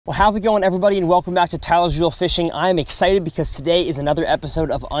Well, how's it going, everybody, and welcome back to Tyler's Real Fishing. I'm excited because today is another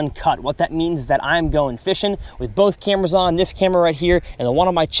episode of Uncut. What that means is that I'm going fishing with both cameras on, this camera right here and the one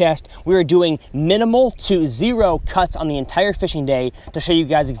on my chest. We are doing minimal to zero cuts on the entire fishing day to show you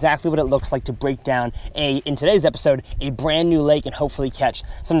guys exactly what it looks like to break down in today's episode, a brand new lake and hopefully catch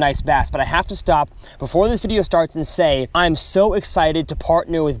some nice bass. But I have to stop before this video starts and say I'm so excited to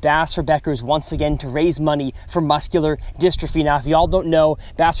partner with Bass for Beckers once again to raise money for muscular dystrophy. Now, if y'all don't know,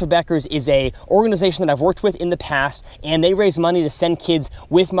 Bass for Beckers is a organization that I've worked with in the past, and they raise money to send kids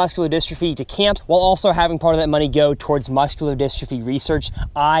with muscular dystrophy to camps while also having part of that money go towards muscular dystrophy research.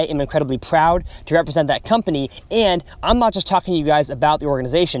 I am incredibly proud to represent that company, and I'm not just talking to you guys about the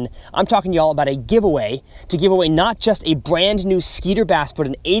organization, I'm talking to y'all about a giveaway to give away not just a brand new Skeeter bass boat,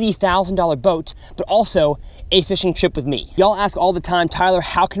 an $80,000 boat, but also a fishing trip with me. Y'all ask all the time, Tyler,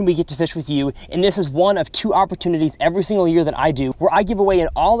 how can we get to fish with you? And this is one of two opportunities every single year that I do where I give away an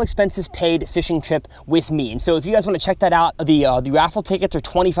all expenses paid fishing trip with me. And so if you guys want to check that out, the raffle tickets are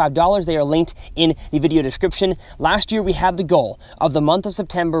 $25. They are linked in the video description. Last year we had the goal of the month of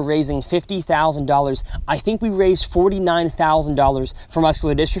September raising $50,000. I think we raised $49,000 for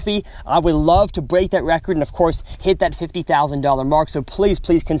muscular dystrophy. I would love to break that record and of course hit that $50,000 mark. So please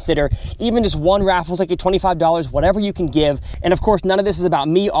consider even just one raffle ticket, $25, whatever you can give. And of course, none of this is about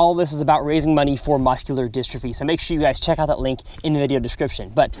me. All of this is about raising money for muscular dystrophy. So make sure you guys check out that link in the video description.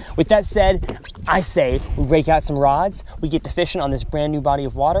 But with that said, I say we break out some rods, we get to fishing on this brand new body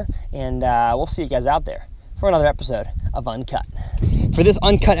of water, and we'll see you guys out there for another episode of Uncut. For this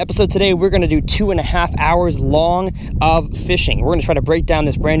Uncut episode today, we're gonna do 2.5 hours long of fishing. We're gonna try to break down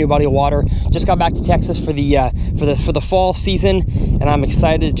this brand new body of water. Just got back to Texas for the fall season, and I'm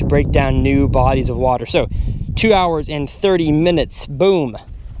excited to break down new bodies of water. So 2 hours and 30 minutes, boom,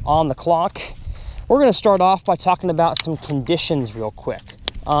 on the clock. We're gonna start off by talking about some conditions real quick.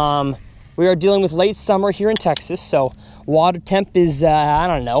 We are dealing with late summer here in Texas, so water temp is, I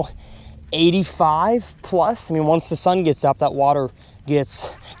don't know, 85 plus. I mean, once the sun gets up, that water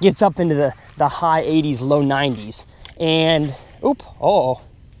gets up into the high 80s, low 90s. And,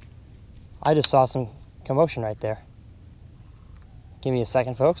 I just saw some commotion right there. Give me a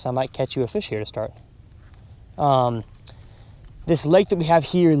second, folks. I might catch you a fish here to start. This lake that we have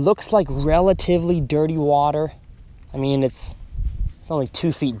here looks like relatively dirty water. I mean, it's only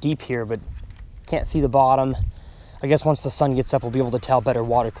 2 feet deep here, but can't see the bottom. I guess once the sun gets up, we'll be able to tell better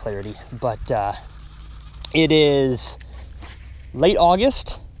water clarity. But it is late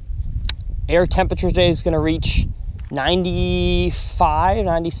August. Air temperature today is going to reach 95,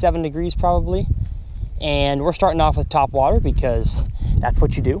 97 degrees probably. And we're starting off with top water because that's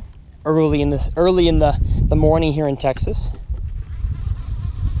what you do early in the morning here in Texas.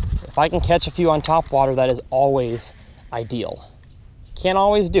 If I can catch a few on top water, that is always ideal. Can't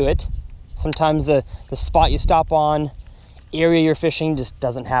always do it. Sometimes the spot you stop on, area you're fishing just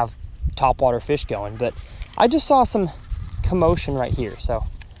doesn't have topwater fish going. But I just saw some commotion right here, so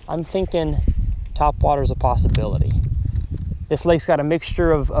I'm thinking topwater is a possibility. This lake's got a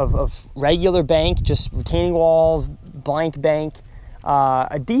mixture of regular bank, just retaining walls, blank bank,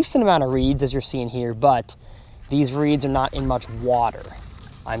 a decent amount of reeds as you're seeing here, but these reeds are not in much water,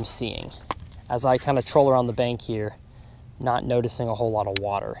 I'm seeing. As I kind of troll around the bank here, not noticing a whole lot of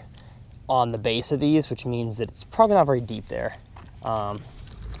water on the base of these, which means that it's probably not very deep there.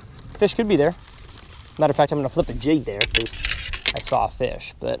 Fish could be there. Matter of fact, I'm gonna flip a jig there because I saw a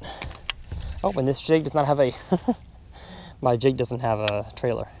fish, but, oh, and this jig does not have a, my jig doesn't have a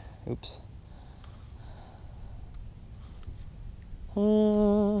trailer. Oops.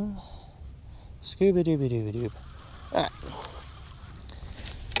 Scooby-dooby-dooby-doob. All right.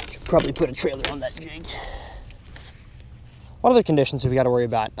 Should probably put a trailer on that jig. What other conditions have we got to worry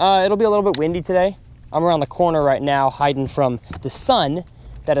about? It'll be a little bit windy today. I'm around the corner right now hiding from the sun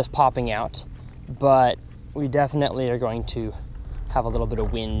that is popping out, but we definitely are going to have a little bit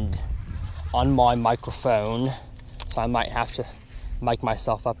of wind on my microphone, so I might have to mic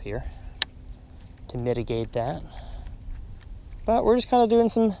myself up here to mitigate that. But we're just kind of doing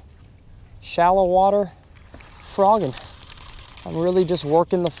some shallow water frogging. I'm really just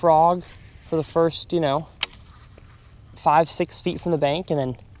working the frog for the first, 5-6 feet from the bank and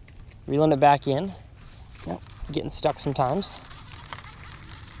then reeling it back in. Getting stuck sometimes.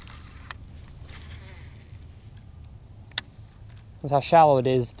 With how shallow it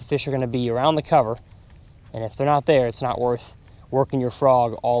is, the fish are going to be around the cover, and if they're not there, it's not worth working your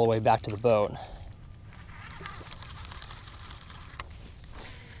frog all the way back to the boat.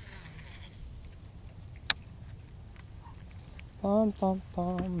 Bum, bum,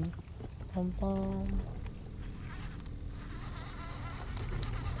 bum, bum, bum.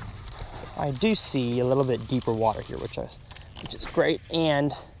 I do see a little bit deeper water here, which is great,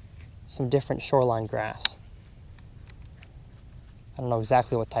 and some different shoreline grass. I don't know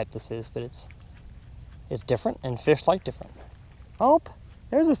exactly what type this is, but it's different, and fish like different. Oh,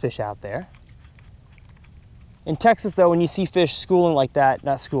 there's a fish out there. In Texas, though, when you see fish schooling like that,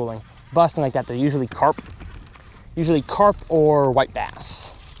 not schooling, busting like that, they're usually carp or white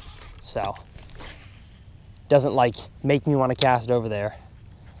bass. So, doesn't like make me want to cast it over there,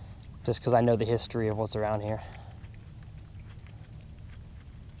 just because I know the history of what's around here.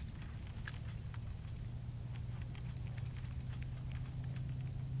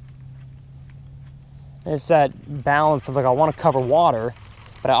 It's that balance of like, I want to cover water,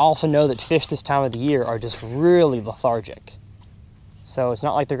 but I also know that fish this time of the year are just really lethargic. So it's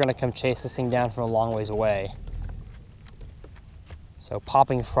not like they're going to come chase this thing down from a long ways away. So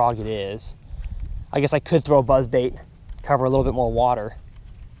popping frog it is. I guess I could throw a buzz bait, cover a little bit more water.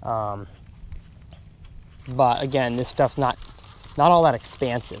 But again, this stuff's not all that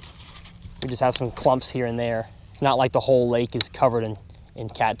expansive. We just have some clumps here and there. It's not like the whole lake is covered in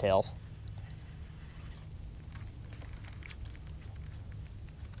cattails.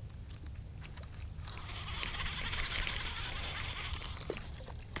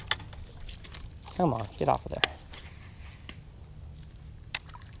 Come on, get off of there.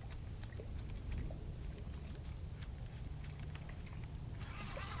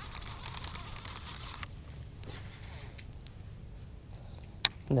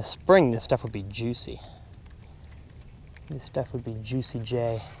 In the spring, this stuff would be juicy. This stuff would be juicy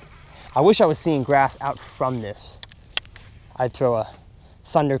J. I wish I was seeing grass out from this. I'd throw a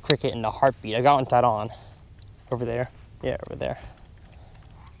thunder cricket in a heartbeat. I got one tied on. Over there. Yeah, over there.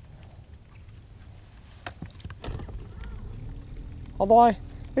 Although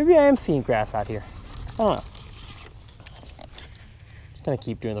maybe I am seeing grass out here. I don't know. Just gonna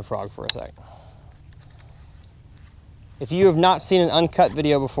keep doing the frog for a sec. If you have not seen an uncut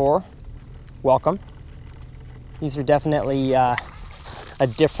video before, welcome. These are definitely a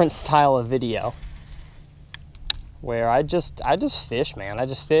different style of video where I just fish, man. I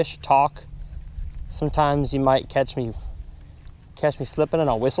just fish, talk. Sometimes you might catch me slipping and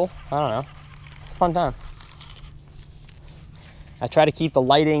I'll whistle. I don't know. It's a fun time. I try to keep the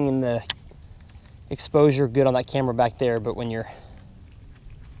lighting and the exposure good on that camera back there, but when you're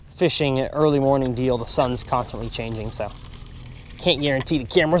fishing an early morning deal, the sun's constantly changing, so can't guarantee the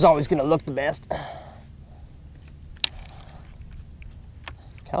camera's always gonna look the best.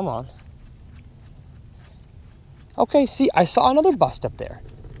 Come on. Okay, see, I saw another bust up there.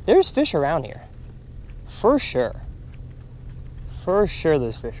 There's fish around here. For sure. For sure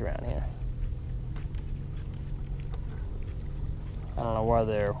there's fish around here. I don't know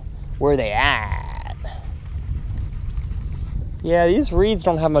where they at. Yeah, these reeds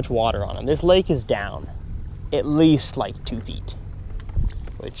don't have much water on them. This lake is down at least like 2 feet,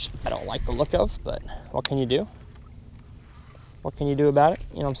 which I don't like the look of, but what can you do? What can you do about it?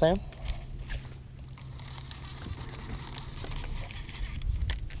 You know what I'm saying?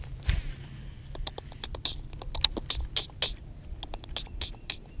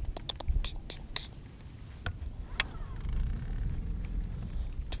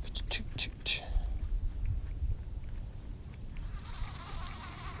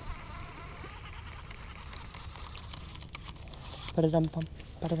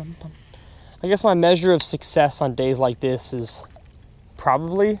 I guess my measure of success on days like this is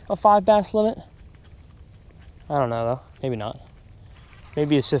probably a 5 bass limit. I don't know though, maybe not.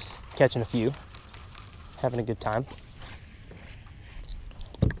 Maybe it's just catching a few, having a good time.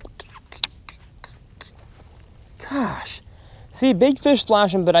 Gosh, see, big fish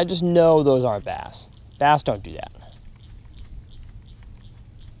splashing, but I just know those aren't bass. Bass don't do that.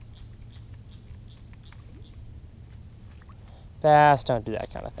 Bass don't do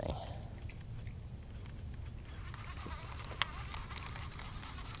that kind of thing.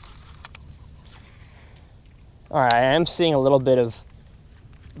 All right, I am seeing a little bit of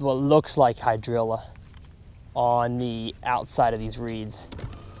what looks like hydrilla on the outside of these reeds,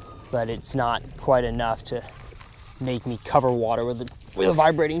 but it's not quite enough to make me cover water with a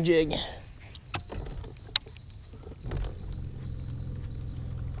vibrating jig.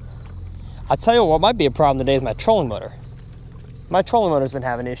 I'll tell you what might be a problem today is my trolling motor. My trolling motor's been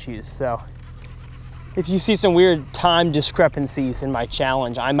having issues, so if you see some weird time discrepancies in my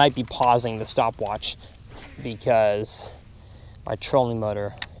challenge, I might be pausing the stopwatch because my trolling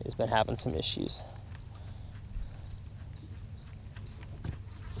motor has been having some issues.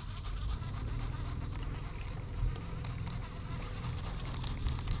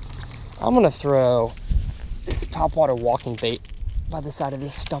 I'm gonna throw this topwater walking bait by the side of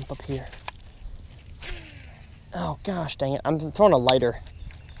this stump up here. Oh gosh, dang it. I'm throwing a lighter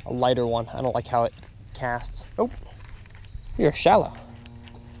one. I don't like how it casts. Oh, you're shallow.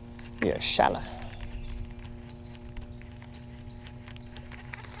 You're shallow.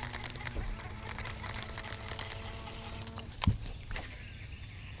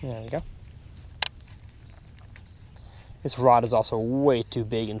 There we go. This rod is also way too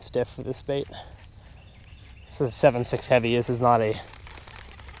big and stiff for this bait. This is a 7.6 heavy. This is not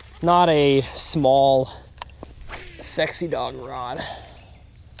a small, sexy dog rod.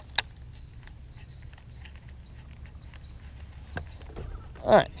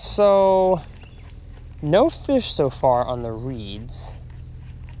 All right, so no fish so far on the reeds.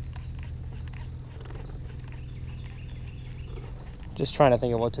 Just trying to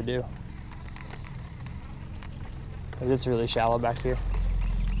think of what to do. It's really shallow back here.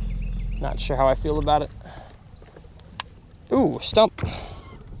 Not sure how I feel about it. Ooh, stump.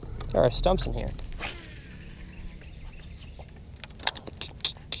 There are stumps in here.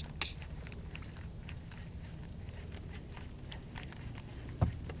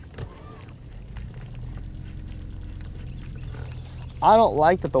 I don't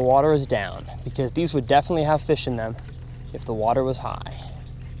like that the water is down because these would definitely have fish in them if the water was high.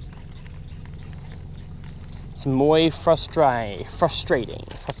 It's muy frustrating,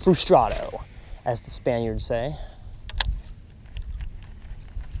 frustrado, as the Spaniards say.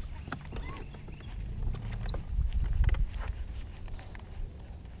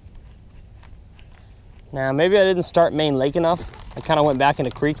 Now, maybe I didn't start main lake enough. I kind of went back in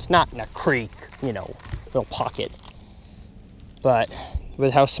a creek, not in a creek, you know, little pocket. But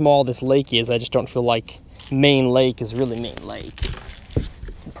with how small this lake is, I just don't feel like main lake is really main lake.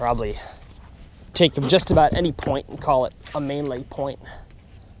 Probably take just about any point and call it a main lake point.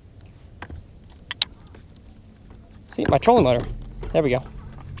 See, my trolling motor. There we go.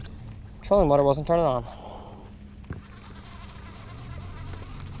 Trolling motor wasn't turning on.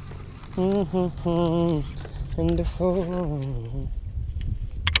 And the phone.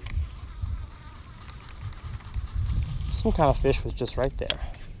 Some kind of fish was just right there.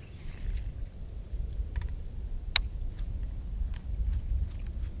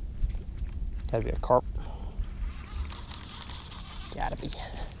 Gotta be a carp. Gotta be.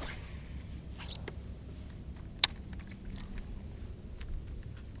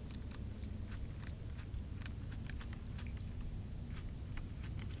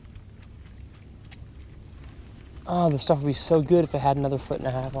 Oh, this stuff would be so good if it had another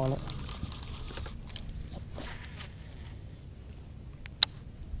 1.5 feet on it.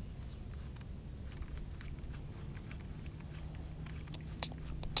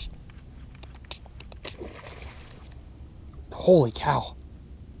 Holy cow.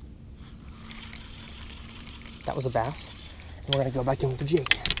 That was a bass. And we're gonna go back in with the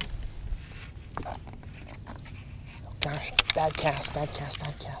jig. Oh gosh, bad cast, bad cast,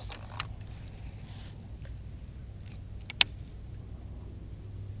 bad cast.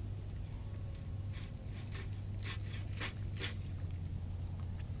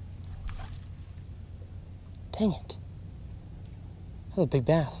 Dang it. That was a big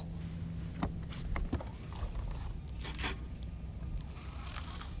bass.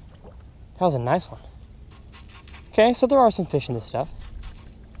 That was a nice one. Okay, so there are some fish in this stuff.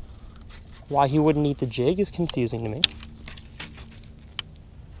 Why he wouldn't eat the jig is confusing to me.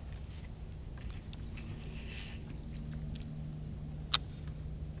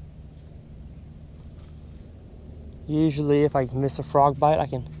 Usually if I miss a frog bite, I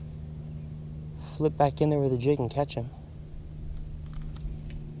can flip back in there with a jig and catch him.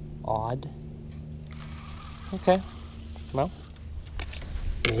 Odd. Okay, well.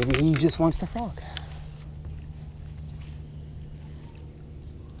 Maybe he just wants the frog.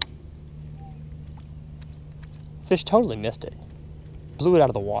 Fish totally missed it. Blew it out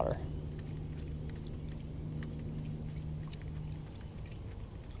of the water.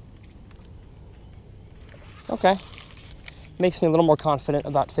 Okay. Makes me a little more confident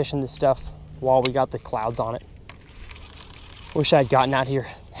about fishing this stuff while we got the clouds on it. Wish I had gotten out here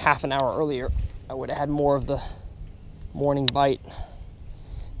half an hour earlier. I would have had more of the morning bite.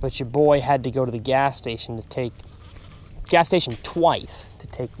 But your boy had to go to the gas station twice to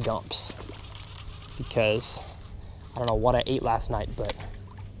take dumps. Because I don't know what I ate last night, but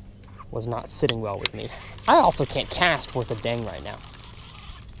was not sitting well with me. I also can't cast worth a dang right now.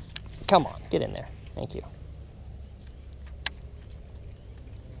 Come on, get in there. Thank you.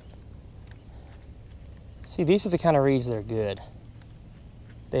 See, these are the kind of reeds that are good.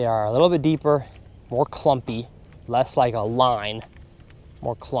 They are a little bit deeper, more clumpy, less like a line.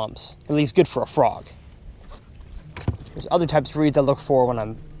 More clumps, at least good for a frog. There's other types of reeds I look for when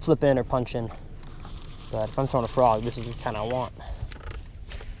I'm flipping or punching. But if I'm throwing a frog, this is the kind I want.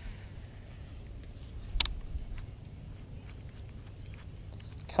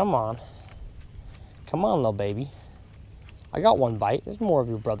 Come on. Come on, little baby. I got one bite. There's more of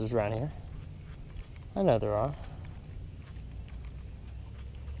your brothers around here. I know there are.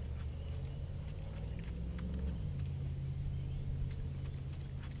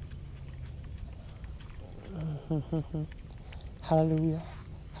 Hallelujah,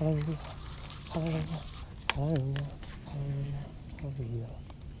 hallelujah, hallelujah, hallelujah, hallelujah, hallelujah.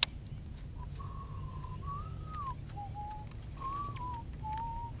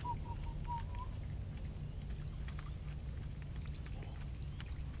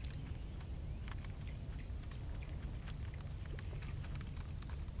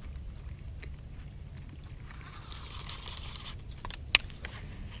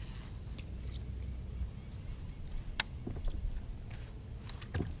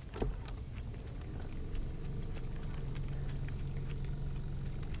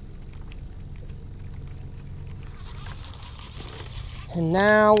 And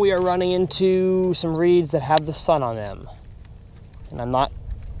now we are running into some reeds that have the sun on them. And I'm not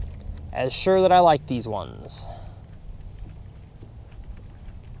as sure that I like these ones.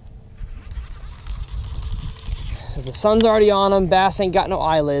 Because the sun's already on them, bass ain't got no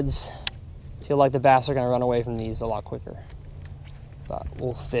eyelids. I feel like the bass are gonna run away from these a lot quicker. But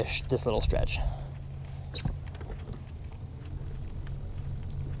we'll fish this little stretch.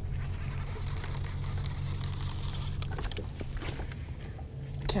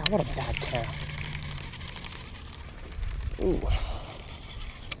 God, what a bad cast. Ooh.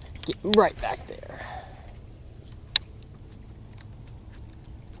 Get right back there.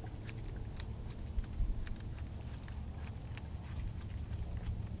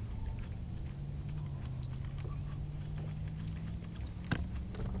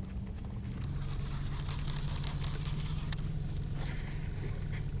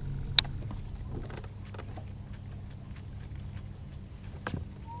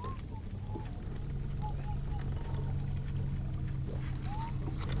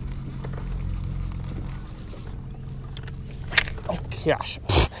 Gosh,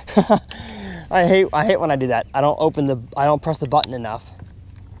 I hate when I do that. I don't press the button enough,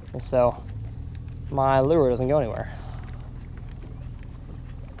 and so my lure doesn't go anywhere.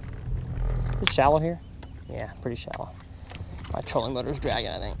 It's shallow here. Yeah, pretty shallow. My trolling motor's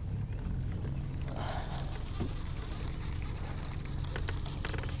dragging, I think.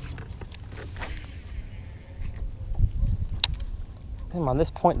 Come on,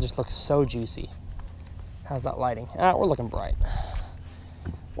 this point just looks so juicy. How's that lighting? Ah, we're looking bright.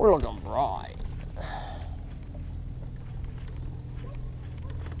 We're looking bright.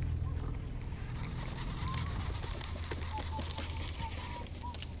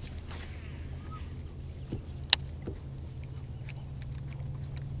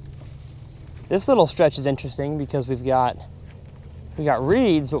 This little stretch is interesting because we got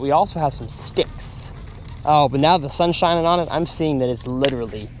reeds, but we also have some sticks. Oh, but now the sun's shining on it, I'm seeing that it's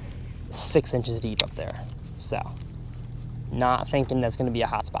literally 6 inches deep up there. So, not thinking that's gonna be a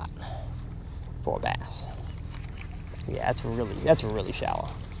hot spot for a bass. Yeah, that's really shallow.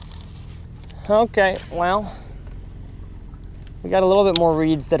 Okay, well, we got a little bit more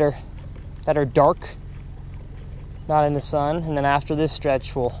reeds that are dark, not in the sun, and then after this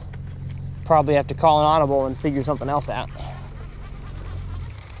stretch, we'll probably have to call an audible and figure something else out.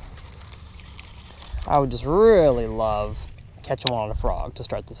 I would just really love catching one on a frog to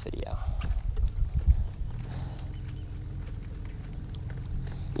start this video.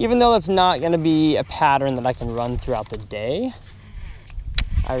 Even though that's not going to be a pattern that I can run throughout the day,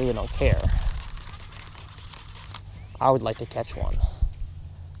 I really don't care. I would like to catch one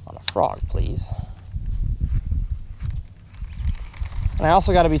on a frog, please. And I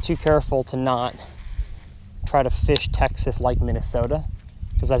also got to be too careful to not try to fish Texas like Minnesota,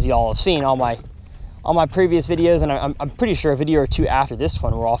 because as you all have seen, all my previous videos, and I'm pretty sure a video or two after this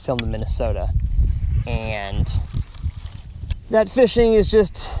one were all filmed in Minnesota, and that fishing is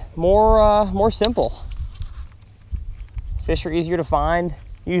just more simple. Fish are easier to find,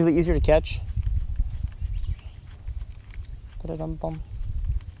 usually easier to catch. Come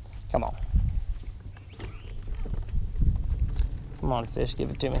on. Come on, fish,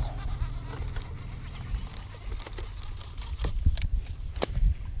 give it to me.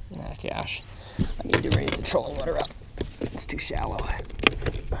 Ah, gosh. I need to raise the trolling motor up. It's too shallow.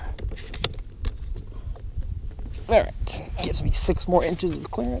 All right, gives me 6 more inches of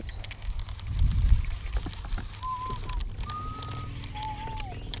clearance.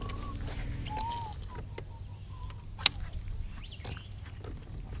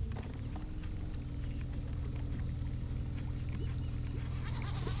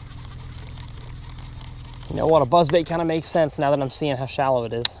 You know what, a buzzbait kind of makes sense now that I'm seeing how shallow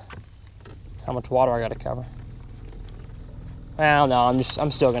it is. How much water I got to cover. Well, no,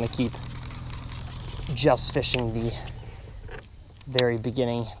 I'm still going to keep just fishing the very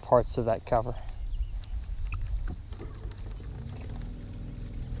beginning parts of that cover.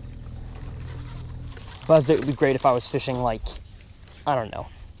 Buzzbait would be great if I was fishing, like, I don't know,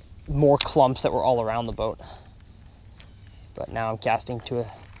 more clumps that were all around the boat. But now I'm casting to a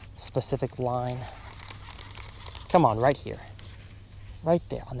specific line. Come on, right here. Right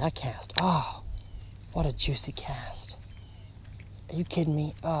there on that cast. Oh, what a juicy cast. Are you kidding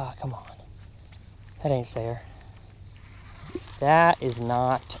me? Oh, come on. That ain't fair. That is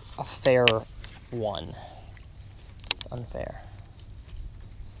not a fair one. It's unfair.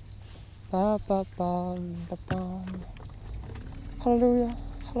 Ba, ba, ba, ba, ba. Hallelujah,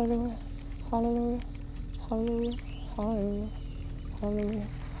 hallelujah, hallelujah, hallelujah, hallelujah, hallelujah,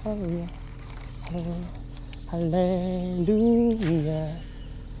 hallelujah, hallelujah, hallelujah.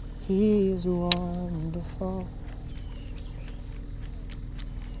 He is wonderful.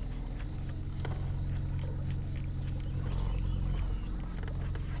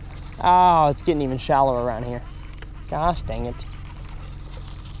 Oh, it's getting even shallower around here. Gosh dang it.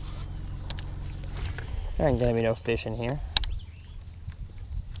 There ain't gonna be no fish in here.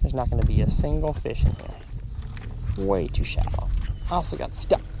 There's not gonna be a single fish in here. Way too shallow. I also got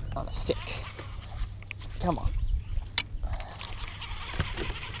stuck on a stick. Come on.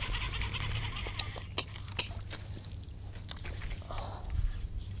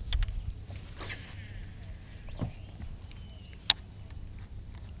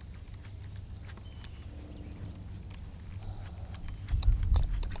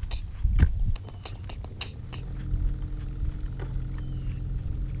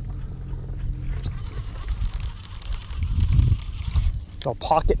 Little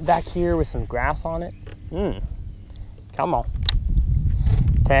pocket back here with some grass on it. Come on.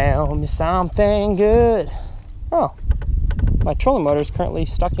 Tell me something good. Oh, my trolling motor is currently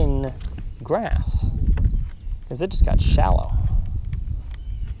stuck in grass because it just got shallow.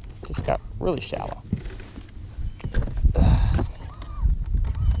 Just got really shallow.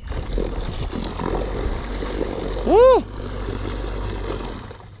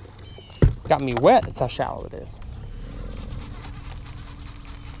 Got me wet. That's how shallow it is.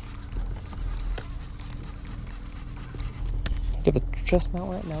 Get the chest mount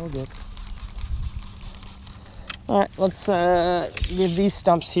right now, we're good. All right, let's give these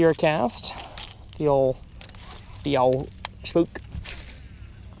stumps here a cast. The old spook.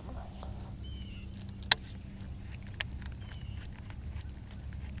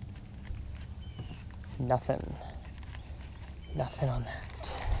 Nothing on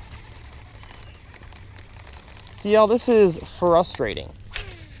that. See, y'all, this is frustrating.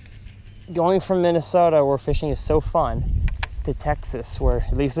 Going from Minnesota, where fishing is so fun, to Texas, where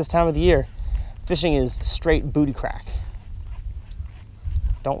at least this time of the year, fishing is straight booty crack.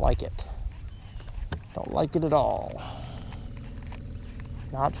 Don't like it. Don't like it at all.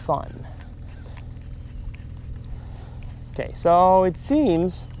 Not fun. Okay, so it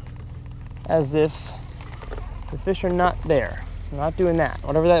seems as if the fish are not there. They're not doing that.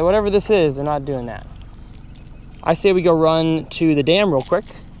 Whatever this is, they're not doing that. I say we go run to the dam real quick.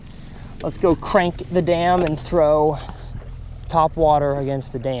 Let's go crank the dam and throw top water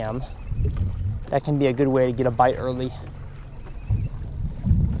against the dam. That can be a good way to get a bite early.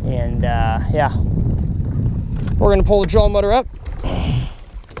 And yeah, we're gonna pull the trolling motor up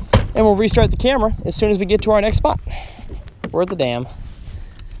and we'll restart the camera as soon as we get to our next spot. We're at the dam.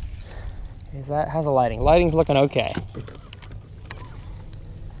 How's the lighting? Lighting's looking okay.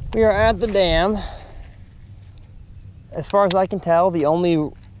 We are at the dam. As far as I can tell, the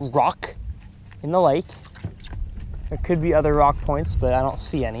only rock in the lake. There could be other rock points, but I don't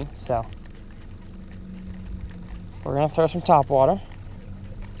see any, so we're gonna throw some top water.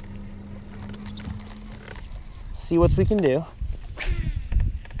 See what we can do.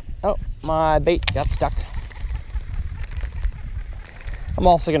 Oh, my bait got stuck. I'm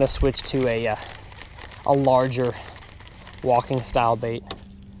also gonna switch to a larger walking style bait.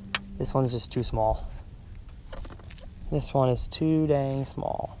 This one's just too small. This one is too dang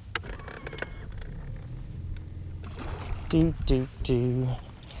small.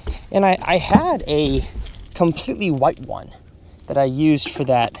 And I had a completely white one that I used for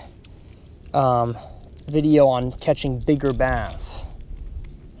that video on catching bigger bass.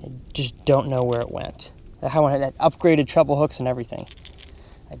 I just don't know where it went. That one had upgraded treble hooks and everything.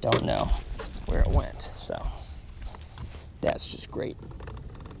 I don't know where it went, so that's just great.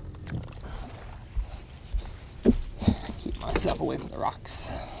 Keep myself away from the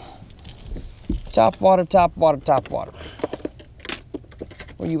rocks. Top water, top water, top water.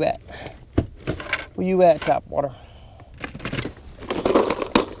 Where you at? Where you at, top water?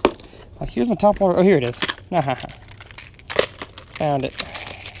 Oh, here's my top water. Oh, here it is. Found it.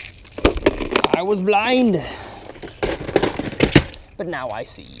 I was blind, but now I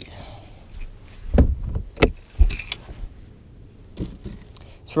see.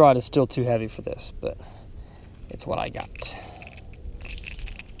 This rod is still too heavy for this, but it's what I got.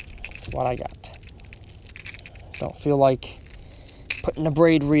 It's what I got. Don't feel like putting a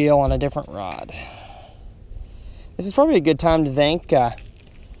braid reel on a different rod. This is probably a good time to thank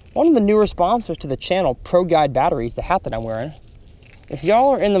one of the newer sponsors to the channel, Pro Guide Batteries, the hat that I'm wearing. If y'all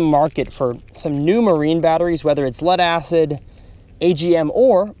are in the market for some new marine batteries, whether it's lead acid, AGM,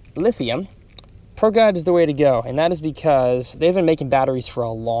 or lithium, Pro Guide is the way to go, and that is because they've been making batteries for a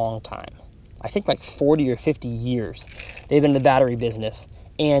long time. I think like 40 or 50 years they've been in the battery business,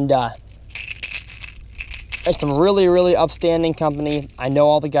 and it's a really, really upstanding company. I know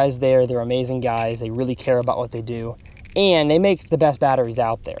all the guys there. They're amazing guys. They really care about what they do, and they make the best batteries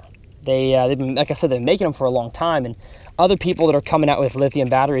out there. They've been, like I said, they've been making them for a long time, and other people that are coming out with lithium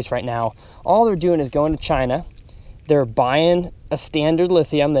batteries right now, all they're doing is going to China. They're buying a standard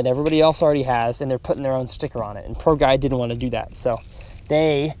lithium that everybody else already has, and they're putting their own sticker on it. And Pro Guide didn't want to do that, so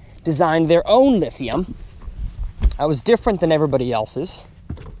they designed their own lithium. I was different than everybody else's.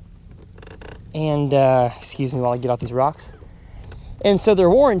 And, excuse me while I get off these rocks. And so their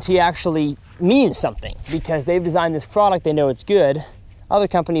warranty actually means something, because they've designed this product, they know it's good. Other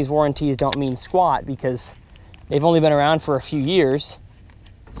companies' warranties don't mean squat because they've only been around for a few years.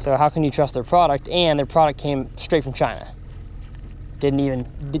 So how can you trust their product? And their product came straight from China.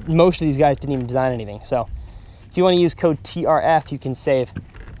 Most of these guys didn't even design anything. So if you want to use code TRF, you can save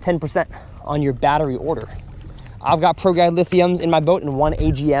 10% on your battery order. I've got Pro Guide lithiums in my boat and one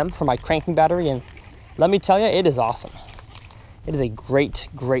AGM for my cranking battery, and let me tell you, it is awesome. It is a great,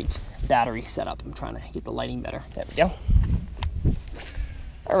 great battery setup. I'm trying to get the lighting better. There we go.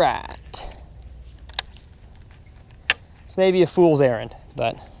 All right. This may be a fool's errand,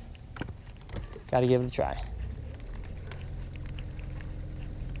 but gotta give it a try.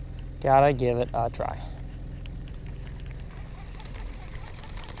 Gotta give it a try.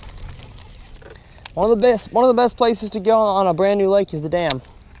 One of the best places to go on a brand new lake is the dam.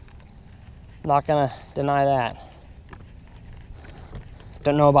 Not gonna deny that.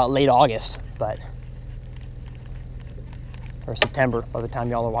 Don't know about late August, but or September by the time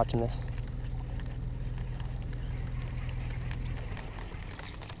y'all are watching this.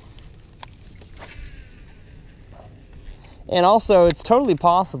 And also, it's totally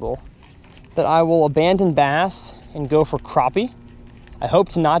possible that I will abandon bass and go for crappie. I hope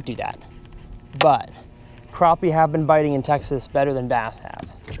to not do that. But crappie have been biting in Texas better than bass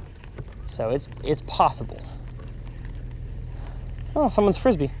have. So it's possible. Oh, someone's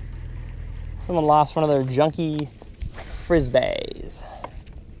frisbee. Someone lost one of their junky frisbees.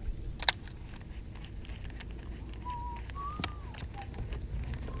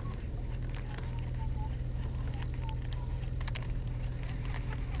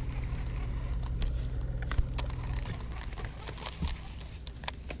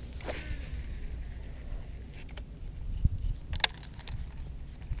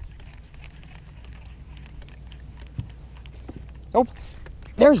 Oh,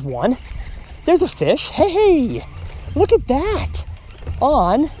 there's one. There's a fish. Hey, look at that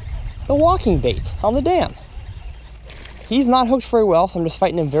on the walking bait on the dam. He's not hooked very well, so I'm just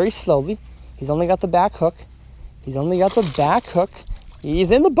fighting him very slowly. He's only got the back hook. He's only got the back hook.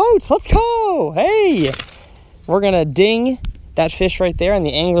 He's in the boat. Let's go. Hey, we're going to ding that fish right there in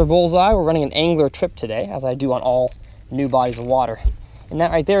the angler bullseye. We're running an angler trip today, as I do on all new bodies of water. And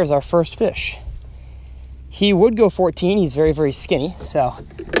that right there is our first fish. He would go 14. He's very, very skinny, so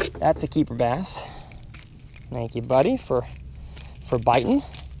that's a keeper bass. Thank you, buddy, for biting.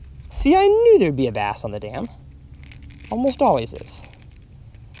 See, I knew there'd be a bass on the dam. Almost always is.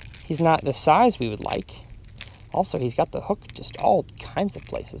 He's not the size we would like. Also, he's got the hook just all kinds of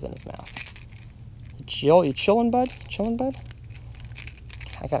places in his mouth. You chilling, bud? Chilling, bud?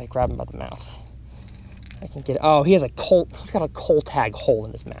 I gotta grab him by the mouth. I can get. Oh, he's got a coal tag hole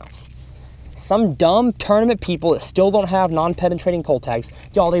in his mouth. Some dumb tournament people that still don't have non-penetrating cold tags,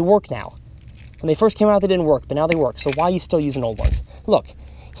 y'all, they work now. When they first came out, they didn't work, but now they work. So why are you still using old ones? Look,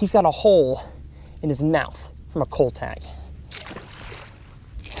 he's got a hole in his mouth from a cold tag.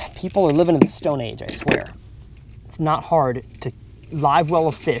 People are living in the Stone Age, I swear. It's not hard to live well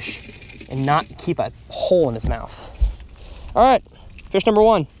a fish and not keep a hole in his mouth. All right, fish number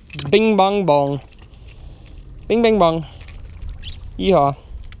one. Bing, bong, bong. Bing, bang, bong. Yeehaw.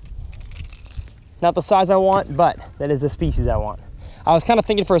 Not the size I want, but that is the species I want. I was kind of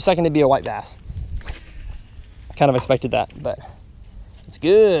thinking for a second to be a white bass. Kind of expected that, but it's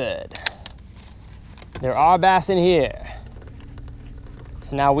good. There are bass in here.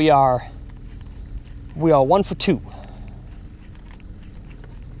 So now we are 1 for 2.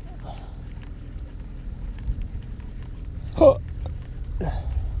 Oh.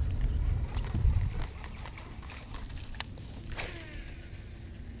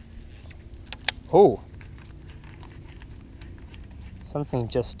 Oh. Something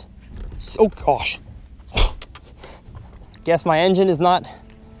just, oh gosh. Guess my engine is not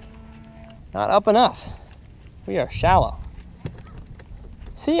up enough. We are shallow.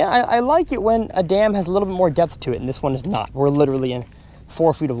 See, I like it when a dam has a little bit more depth to it, and this one is not. We're literally in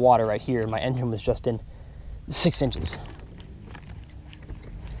 4 feet of water right here, and my engine was just in 6 inches.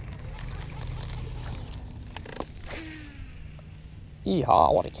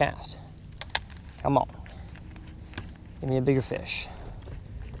 Yeehaw, what a cast. Come on. Give me a bigger fish.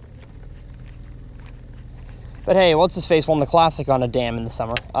 But hey, what's his face won the classic on a dam in the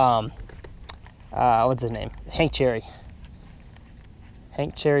summer? What's his name? Hank Cherry.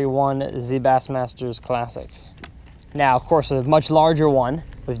 Hank Cherry won the Bassmasters Classic. Now, of course, a much larger one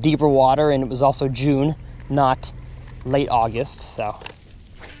with deeper water, and it was also June, not late August, so a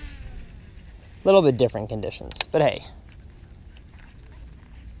little bit different conditions. But hey,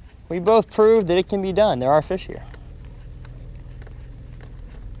 we both proved that it can be done. There are fish here.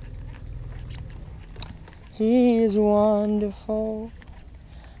 He is wonderful.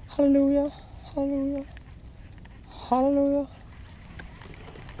 Hallelujah, hallelujah, hallelujah.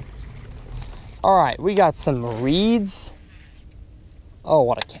 All right, we got some reeds. Oh,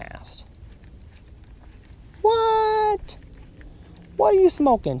 what a cast. What? What are you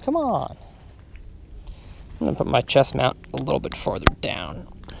smoking? Come on. I'm gonna put my chest mount a little bit farther down.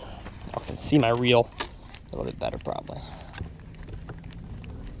 I can see my reel a little bit better probably.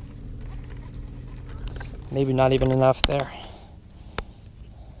 Maybe not even enough there.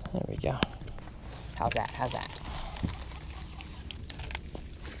 There we go. How's that? How's that?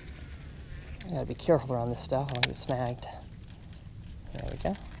 I gotta be careful around this stuff. I don't get snagged. There we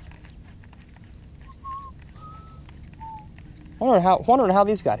go. Wondering how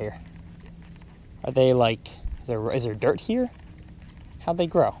these got here. Are they like? Is there dirt here? How'd they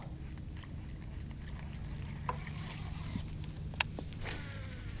grow?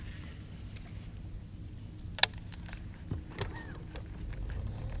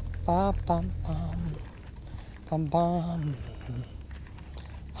 Bum, bum, bum, bum, bum.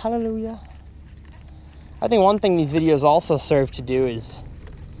 Hallelujah. I think one thing these videos also serve to do is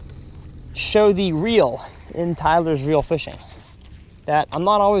show the real in Tyler's reel fishing. That I'm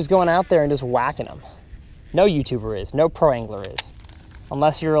not always going out there and just whacking them. No YouTuber is, no pro angler is.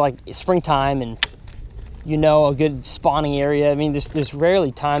 Unless you're like springtime and you know a good spawning area. I mean, there's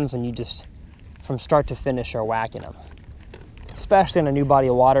rarely times when you just, from start to finish, are whacking them. Especially in a new body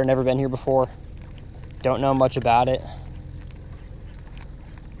of water, never been here before, don't know much about it.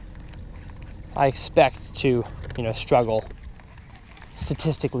 I expect to, struggle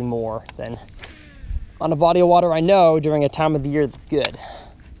statistically more than on a body of water I know during a time of the year that's good.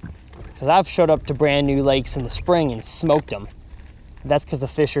 Because I've showed up to brand new lakes in the spring and smoked them. That's because the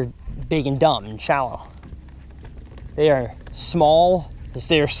fish are big and dumb and shallow. They are small,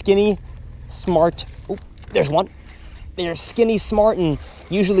 they are skinny, smart. Oh, there's one. They are skinny, smart, and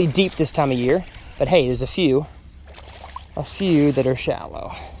usually deep this time of year. But hey, there's a few that are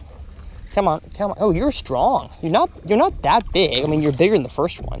shallow. Come on, come on. Oh, you're strong. You're not that big. I mean, you're bigger than the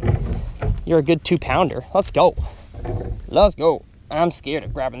first one. You're a good 2-pounder. Let's go. Let's go. I'm scared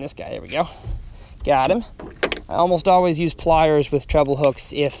of grabbing this guy. There we go. Got him. I almost always use pliers with treble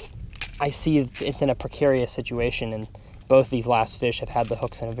hooks if I see it's in a precarious situation, and both these last fish have had the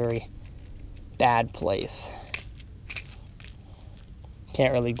hooks in a very bad place.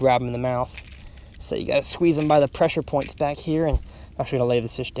 Can't really grab them in the mouth. So you gotta squeeze them by the pressure points back here, and I'm actually gonna lay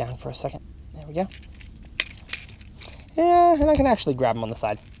this fish down for a second. There we go. Yeah, and I can actually grab them on the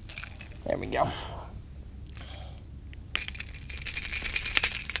side. There we go.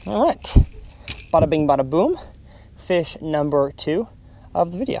 All right, bada bing, bada boom. Fish number 2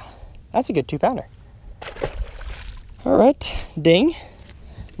 of the video. That's a good 2-pounder. All right, ding.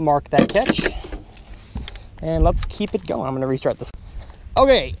 Mark that catch. And let's keep it going. I'm gonna restart this.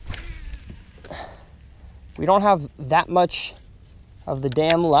 Okay. We don't have that much of the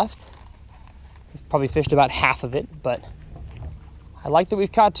dam left. We've probably fished about half of it, but I like that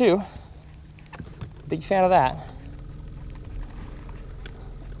we've caught 2. Big fan of that.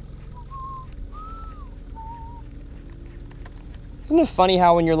 Isn't it funny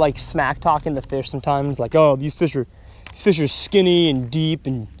how when you're like smack talking the fish sometimes, like, oh, these fish are skinny and deep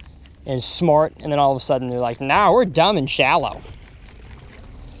and smart, and then all of a sudden they're like, nah, we're dumb and shallow.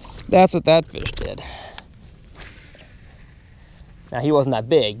 That's what that fish did. Now, he wasn't that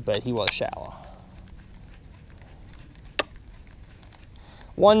big, but he was shallow.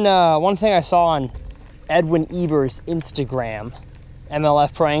 One thing I saw on Edwin Evers' Instagram,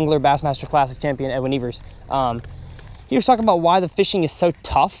 MLF Pro Angler Bassmaster Classic champion Edwin Evers, he was talking about why the fishing is so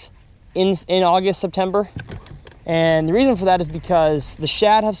tough in August, September. And the reason for that is because the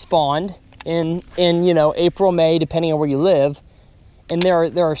shad have spawned in you know, April, May, depending on where you live. And there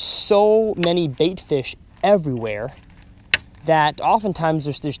are so many bait fish everywhere that oftentimes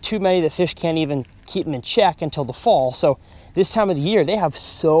there's too many that fish can't even keep them in check until the fall. So this time of the year, they have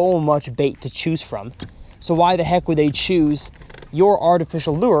so much bait to choose from. So why the heck would they choose your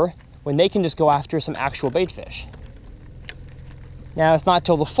artificial lure when they can just go after some actual bait fish? Now, it's not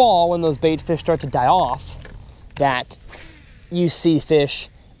till the fall when those bait fish start to die off that you see fish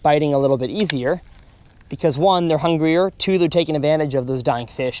biting a little bit easier, because one, they're hungrier, two, they're taking advantage of those dying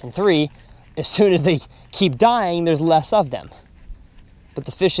fish, and three, as soon as they keep dying, there's less of them. But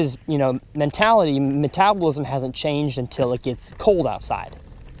the fish's, you know, metabolism hasn't changed until it gets cold outside,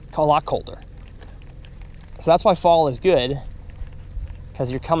 a lot colder. So that's why fall is good,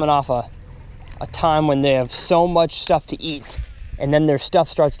 because you're coming off a time when they have so much stuff to eat, and then their stuff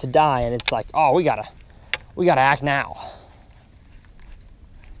starts to die, and it's like, oh, we gotta act now.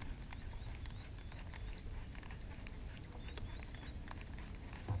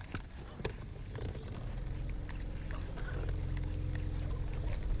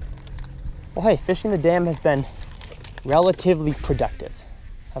 Well, hey, fishing the dam has been relatively productive.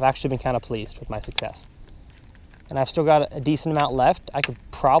 I've actually been kind of pleased with my success. And I've still got a decent amount left. I could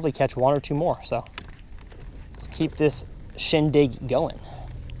probably catch one or two more, so let's keep this shindig going.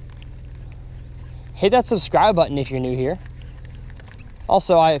 Hit that subscribe button if you're new here.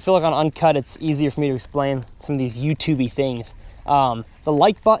 Also, I feel like on Uncut, it's easier for me to explain some of these YouTube-y things. The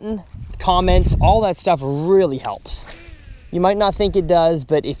like button, comments, all that stuff really helps. You might not think it does,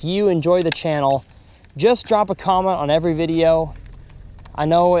 but if you enjoy the channel, just drop a comment on every video. I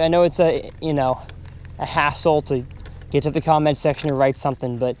know it's a hassle to get to the comment section and write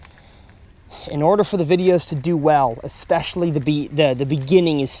something, but in order for the videos to do well, especially the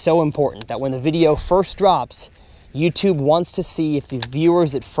beginning is so important, that when the video first drops, YouTube wants to see if the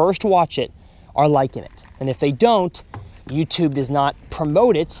viewers that first watch it are liking it. And if they don't, YouTube does not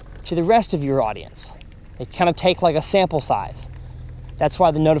promote it to the rest of your audience. They kind of take like a sample size. That's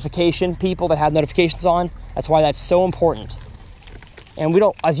why the notification, people that have notifications on, that's why that's so important. And we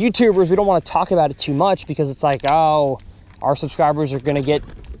don't, as YouTubers, we don't want to talk about it too much, because it's like, oh, our subscribers are going to get,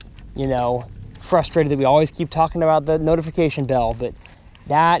 you know, frustrated that we always keep talking about the notification bell. But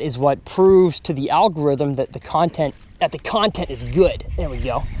that is what proves to the algorithm that the content is good. There we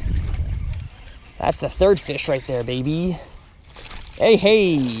go. That's the third fish right there, baby.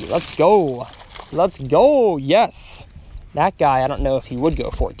 Hey, let's go. Let's go, yes. That guy, I don't know if he would go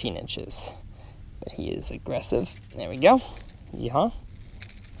 14 inches, but he is aggressive. There we go. Yeah.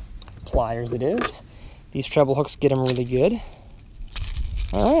 Pliers it is. These treble hooks get him really good.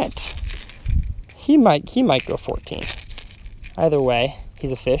 All right. He might go 14. Either way,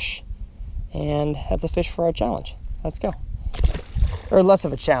 he's a fish, and that's a fish for our challenge. Let's go. Or less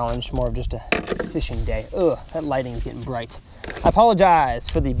of a challenge, more of just a fishing day. Ugh, that lighting is getting bright. I apologize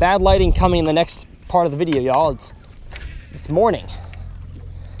for the bad lighting coming in the next part of the video, y'all. It's morning.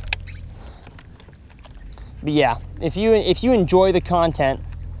 But yeah, if you enjoy the content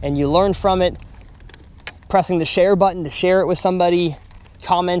and you learn from it, pressing the share button to share it with somebody,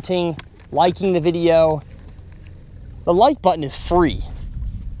 commenting, liking the video. The like button is free.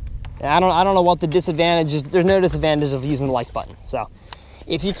 And I don't know what the disadvantage is. There's no disadvantage of using the like button. So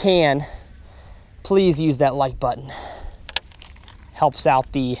if you can, please use that like button. Helps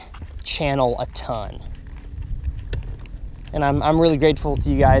out the channel a ton. And I'm really grateful to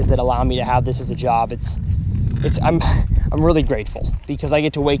you guys that allow me to have this as a job. I'm really grateful, because I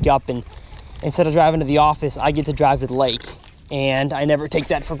get to wake up and instead of driving to the office, I get to drive to the lake, and I never take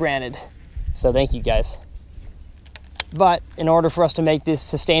that for granted. So thank you guys. But in order for us to make this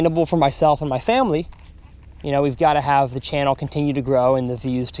sustainable for myself and my family, you know, we've got to have the channel continue to grow and the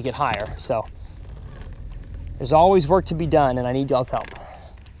views to get higher. So there's always work to be done, and I need y'all's help.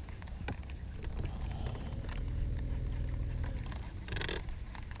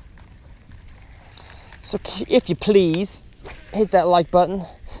 So if you please, hit that like button.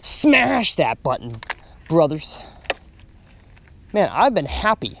 Smash that button, brothers. Man, I've been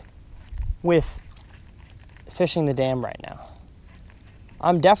happy with fishing the dam right now.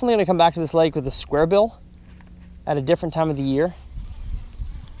 I'm definitely gonna come back to this lake with a square bill at a different time of the year.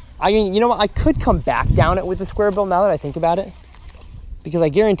 I mean, you know what? I could come back down it with the square bill now that I think about it, because I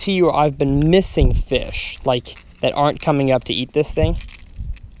guarantee you I've been missing fish like that aren't coming up to eat this thing.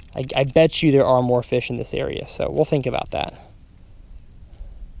 I bet you there are more fish in this area, so we'll think about that.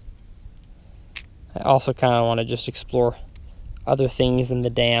 I also kind of want to just explore other things than the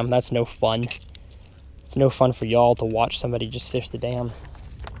dam. That's no fun. It's no fun for y'all to watch somebody just fish the dam.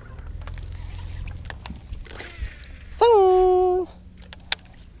 So,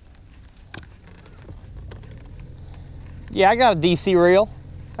 yeah, I got a DC reel.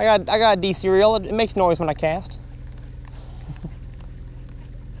 I got a DC reel. It makes noise when I cast.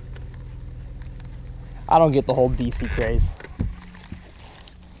 I don't get the whole DC craze.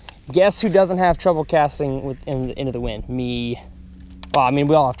 Guess who doesn't have trouble casting into the wind? Me. Well, I mean,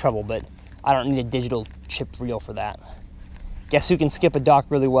 we all have trouble, but I don't need a digital chip reel for that. Guess who can skip a dock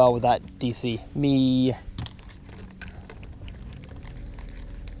really well with that DC? Me.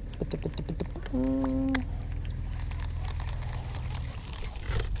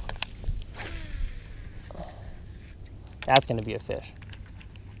 That's gonna be a fish.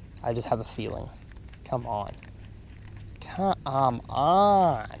 I just have a feeling. Come on. Come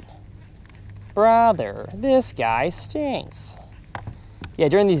on. Brother, this guy stinks. Yeah,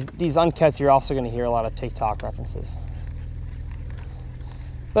 during these uncuts, you're also going to hear a lot of TikTok references.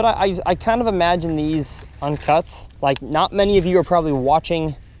 But I kind of imagine these uncuts, like not many of you are probably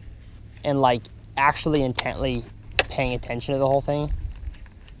watching and like actually intently paying attention to the whole thing.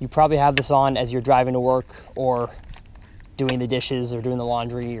 You probably have this on as you're driving to work or doing the dishes or doing the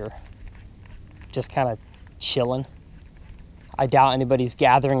laundry or just kind of chilling. I doubt anybody's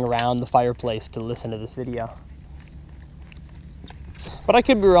gathering around the fireplace to listen to this video. But I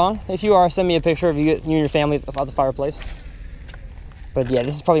could be wrong. If you are, send me a picture of you and your family at the fireplace. But yeah,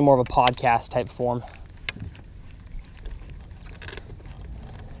 this is probably more of a podcast type form.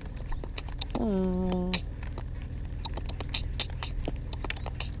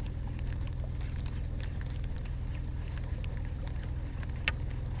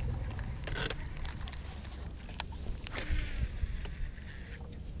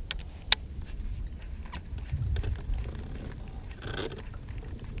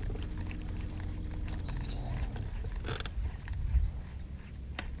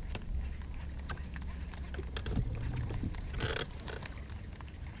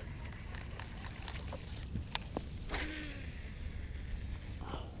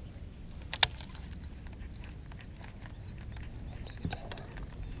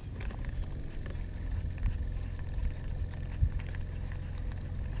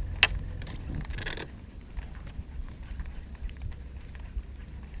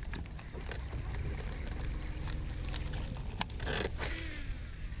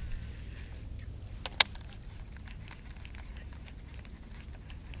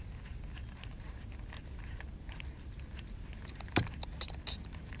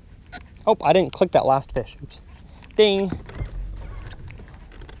 Oh, I didn't click that last fish. Oops. Ding.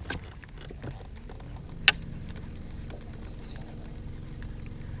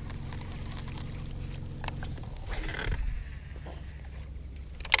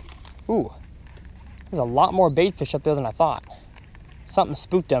 Ooh, there's a lot more bait fish up there than I thought. Something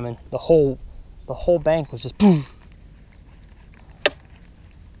spooked them and the whole bank was just boom.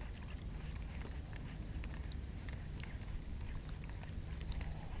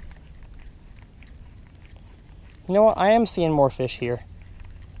 You know what? I am seeing more fish here.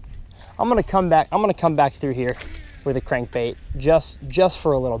 I'm gonna come back through here with a crankbait just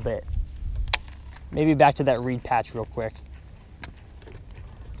for a little bit. Maybe back to that reed patch real quick.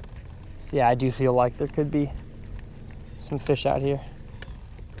 So yeah, I do feel like there could be some fish out here.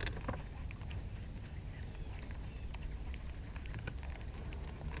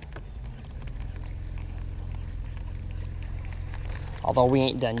 Although we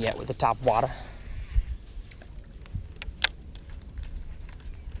ain't done yet with the top water.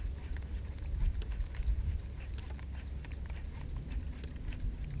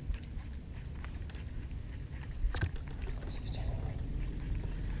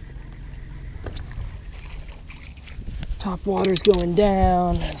 Top water's going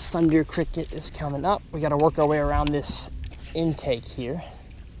down, thunder cricket is coming up. We gotta work our way around this intake here.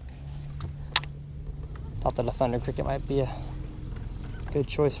 Thought that a thunder cricket might be a good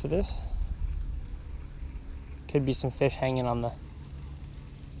choice for this. Could be some fish hanging on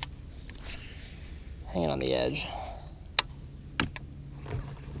the edge.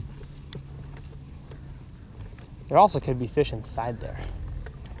 There also could be fish inside there,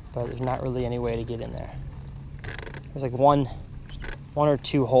 but there's not really any way to get in there. There's like one 1 or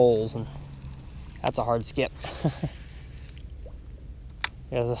 2 holes, and that's a hard skip.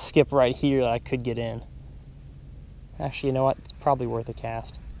 There's a skip right here that I could get in. Actually, you know what? It's probably worth a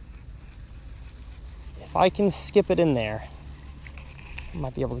cast. If I can skip it in there, I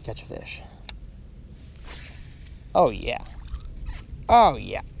might be able to catch a fish. Oh yeah. Oh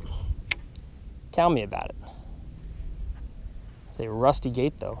yeah. Tell me about it. It's a rusty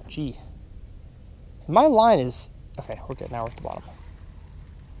gate though. Gee. My line is... Okay, we're good. Now we're at the bottom.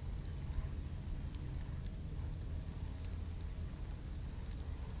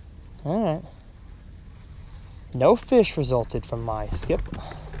 Alright. No fish resulted from my skip.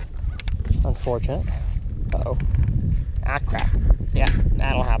 Unfortunate. Uh-oh. Ah, crap. Yeah,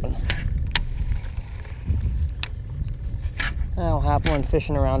 that'll happen. That'll happen when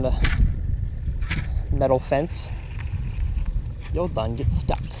fishing around a metal fence. You'll done get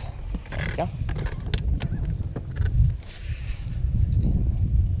stuck. There we go. 16.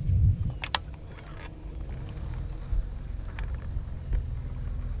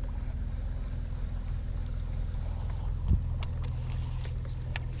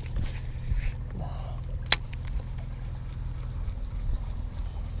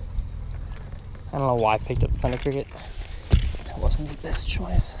 I don't know why I picked up Thunder Cricket. It wasn't the best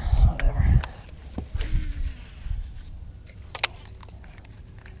choice. Whatever.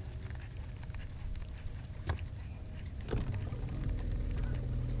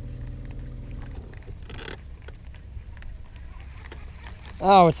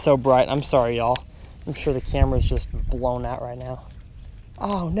 Oh, it's so bright. I'm sorry, y'all. I'm sure the camera's just blown out right now.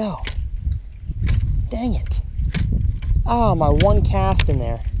 Oh, no. Dang it. Oh, my one cast in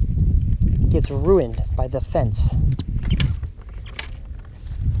there gets ruined by the fence.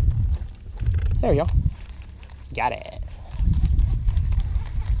 There we go. Got it.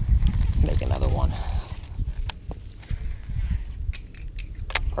 Let's make another one.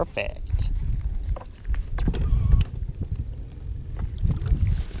 Perfect.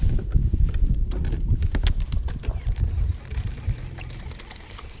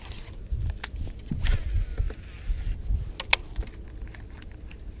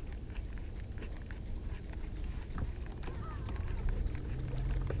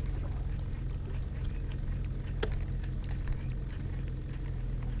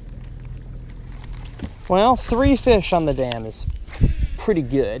 Well, 3 fish on the dam is pretty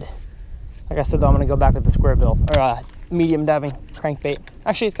good. Like I said, though, I'm going to go back with the square bill or medium diving crankbait.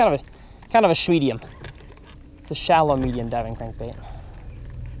 Actually, it's kind of a schmedium. It's a shallow medium diving crankbait.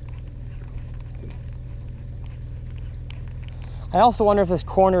 I also wonder if this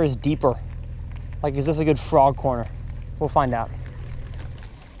corner is deeper. Like, is this a good frog corner? We'll find out.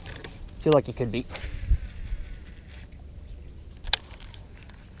 Feel like it could be.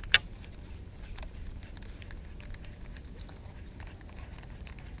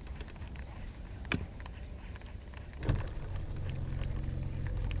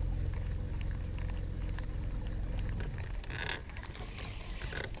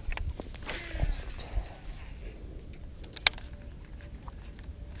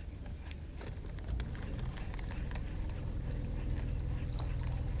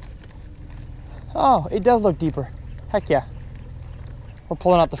 Oh, it does look deeper. Heck yeah. We're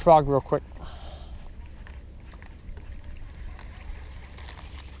pulling out the frog real quick.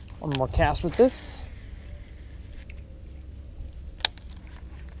 One more cast with this.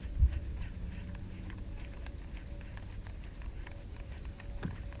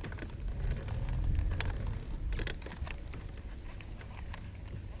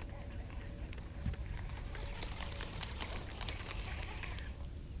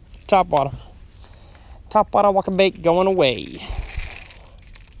 Top bottom. Top bottom walking bait going away.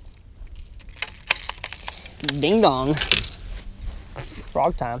 Ding dong.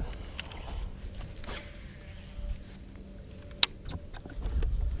 Frog time.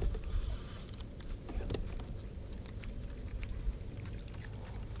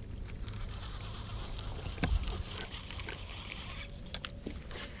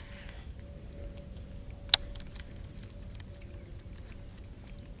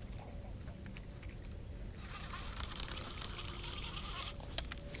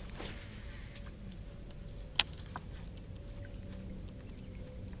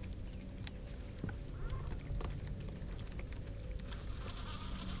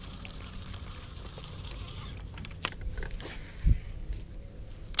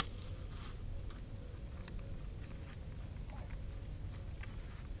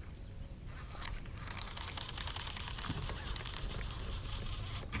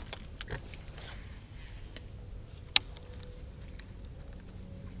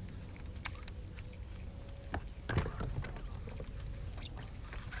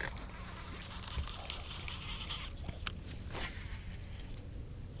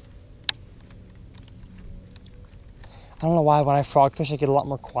 I don't know why when I frog fish I get a lot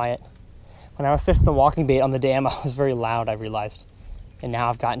more quiet. When I was fishing the walking bait on the dam, I was very loud, I realized. And now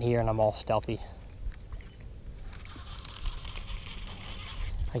I've gotten here and I'm all stealthy.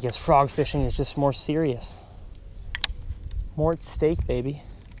 I guess frog fishing is just more serious. More at stake, baby.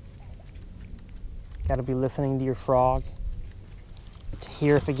 Gotta be listening to your frog to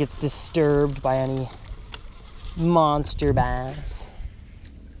hear if it gets disturbed by any monster bass.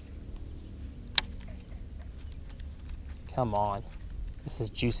 Come on. This is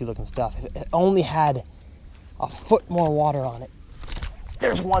juicy looking stuff. If it only had a foot more water on it.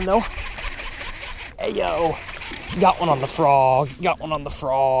 There's one though. Hey yo. Got one on the frog. Got one on the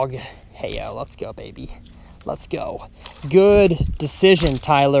frog. Hey yo, let's go, baby. Let's go. Good decision,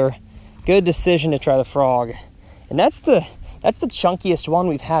 Tyler. Good decision to try the frog. And that's the chunkiest one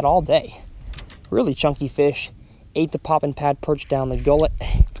we've had all day. Really chunky fish. Ate the poppin' pad perch down the gullet.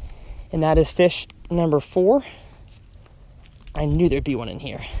 And that is fish number 4. I knew there'd be one in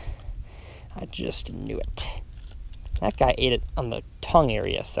here. I just knew it. That guy ate it on the tongue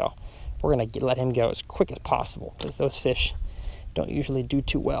area, so we're gonna let him go as quick as possible because those fish don't usually do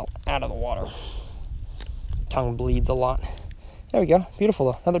too well out of the water. Tongue bleeds a lot. There we go.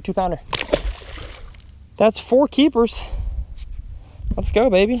 Beautiful though. Another 2-pounder. That's 4 keepers. Let's go,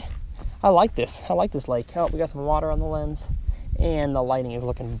 baby. I like this. I like this lake. Oh, we got some water on the lens and the lighting is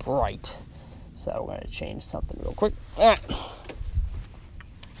looking bright. So we're gonna change something real quick. All right.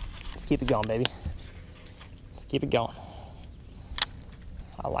 Let's keep it going, baby. Let's keep it going.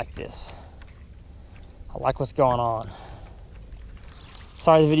 I like this. I like what's going on.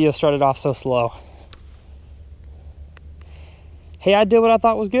 Sorry the video started off so slow. Hey, I did what I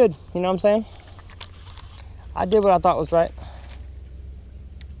thought was good. You know what I'm saying? I did what I thought was right.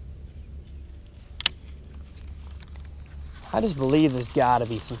 I just believe there's gotta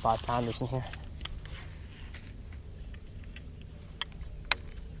be some 5-pounders in here.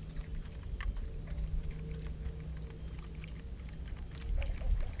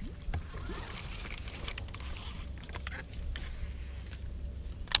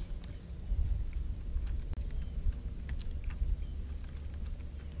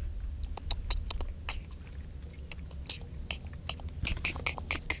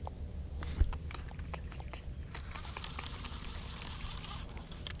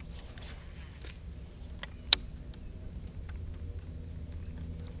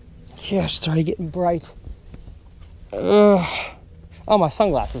 Gosh, it's already getting bright. Ugh. Oh, my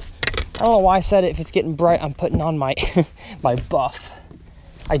sunglasses. I don't know why I said it. If it's getting bright, I'm putting on my my buff.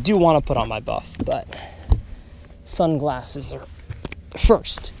 I do want to put on my buff, but sunglasses are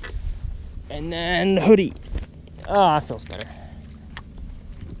first. And then hoodie. Oh, that feels better.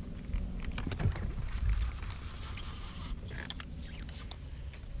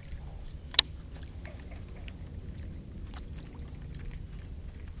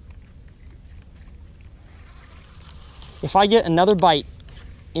 If I get another bite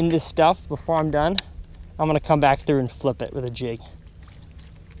in this stuff before I'm done, I'm gonna come back through and flip it with a jig.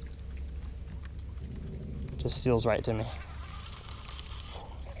 Just feels right to me.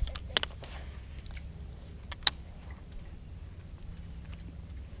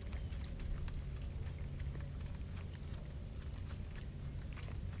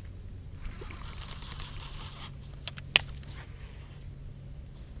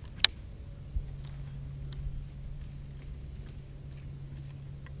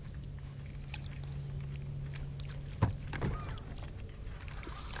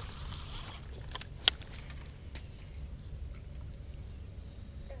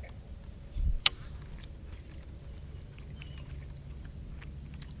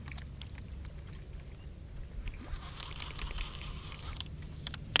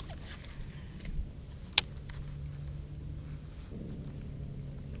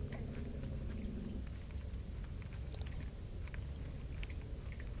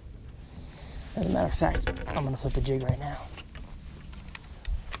 As a matter of fact, I'm gonna flip the jig right now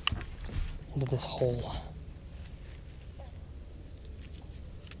into this hole.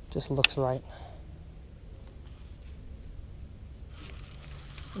 Just looks right.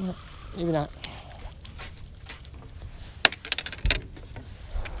 No, maybe not.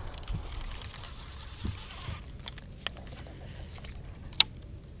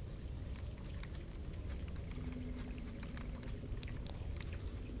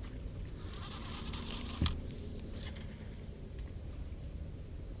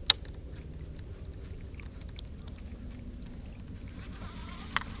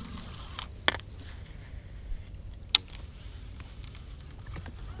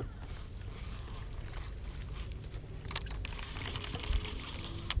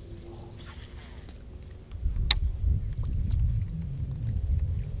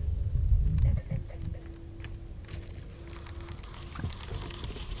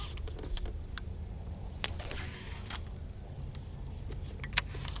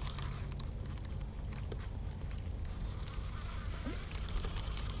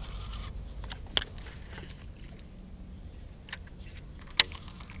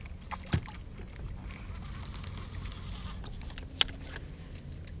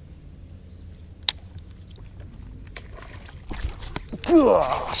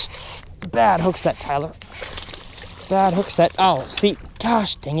 Gosh, bad hook set, Tyler. Bad hook set. Oh, see,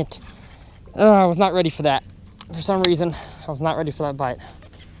 gosh, dang it. I was not ready for that. For some reason, I was not ready for that bite.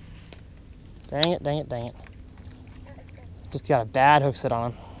 Dang it, dang it, dang it. Just got a bad hook set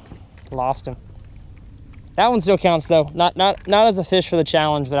on him. Lost him. That one still counts though. Not as a fish for the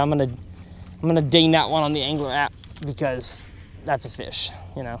challenge, but I'm gonna ding that one on the Angler app because that's a fish,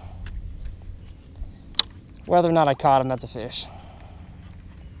 you know. Whether or not I caught him, that's a fish.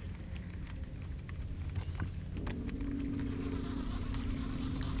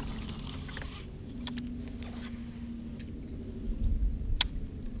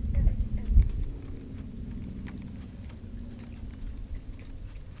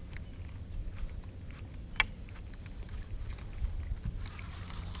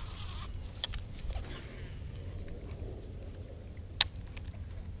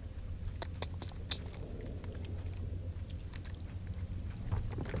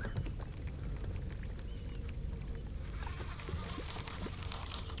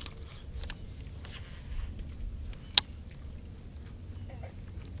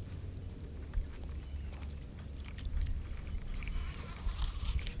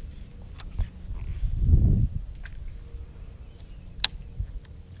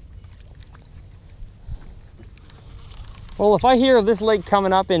 Well, if I hear of this lake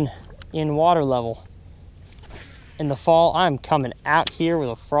coming up in water level in the fall, I'm coming out here with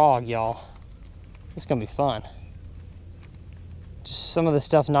a frog, y'all. It's gonna be fun. Just some of the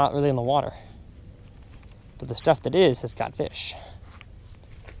stuff's not really in the water, but the stuff that is has got fish.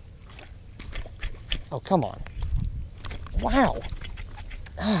 Oh, come on. Wow.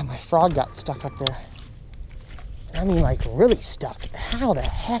 Ah, my frog got stuck up there. I mean, like, really stuck. How the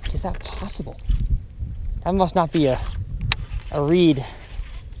heck is that possible? That must not be a reed.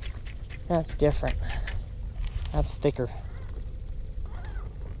 That's different. That's thicker.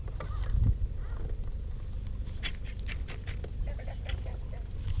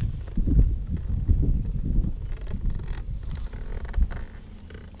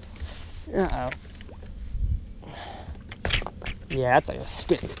 Uh-oh. Yeah, that's like a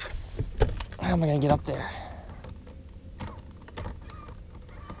stick. How am I gonna get up there?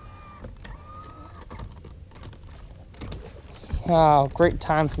 Oh, great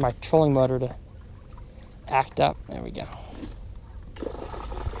time for my trolling motor to act up. There we go.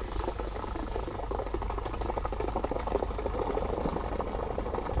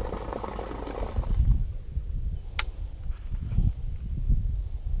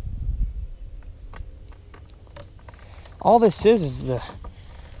 All this is the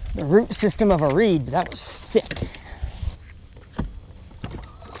root system of a reed, but that was thick.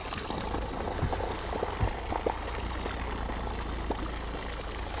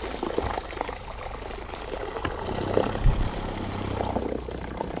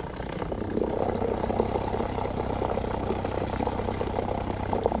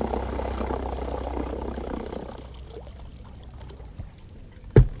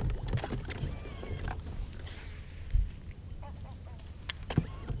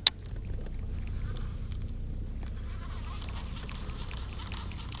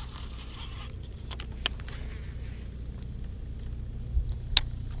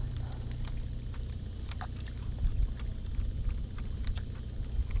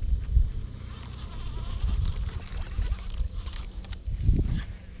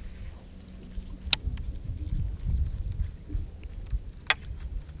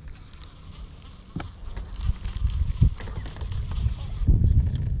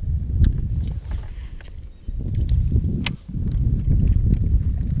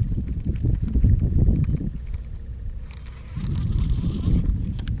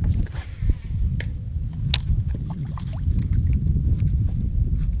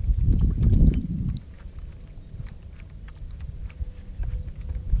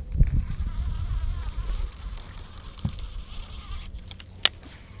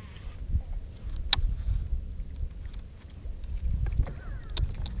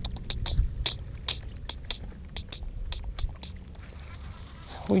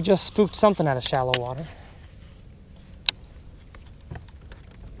 We just spooked something out of shallow water.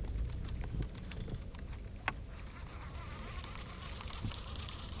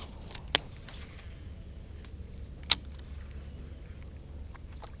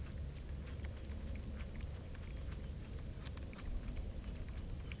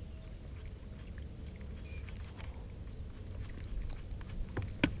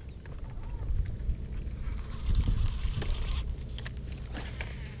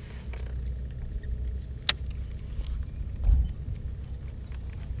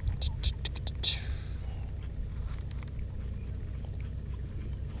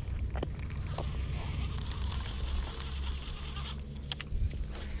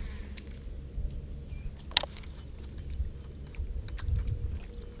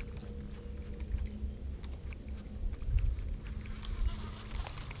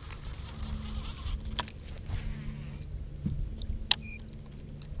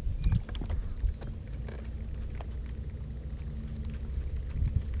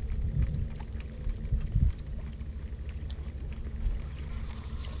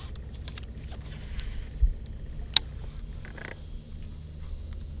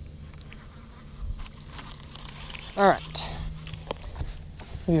 All right.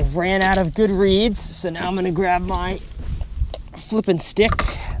 We have ran out of good reeds, so now I'm gonna grab my flipping stick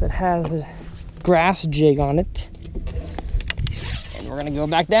that has a grass jig on it, and we're gonna go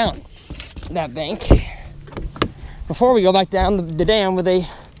back down that bank. Before we go back down the dam with a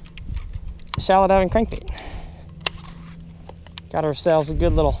shallow diving crankbait. Got ourselves a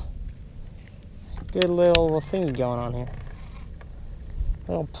good little thingy going on here.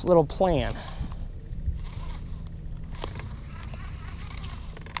 Little plan.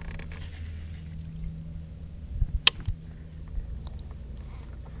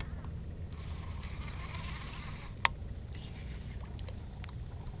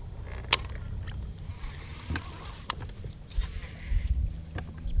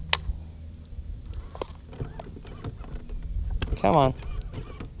 Come on.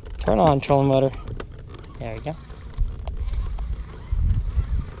 Turn on trolling motor. There we go.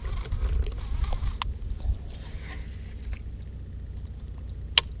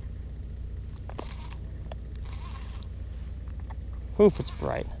 Oof, it's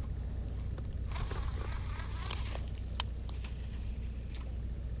bright.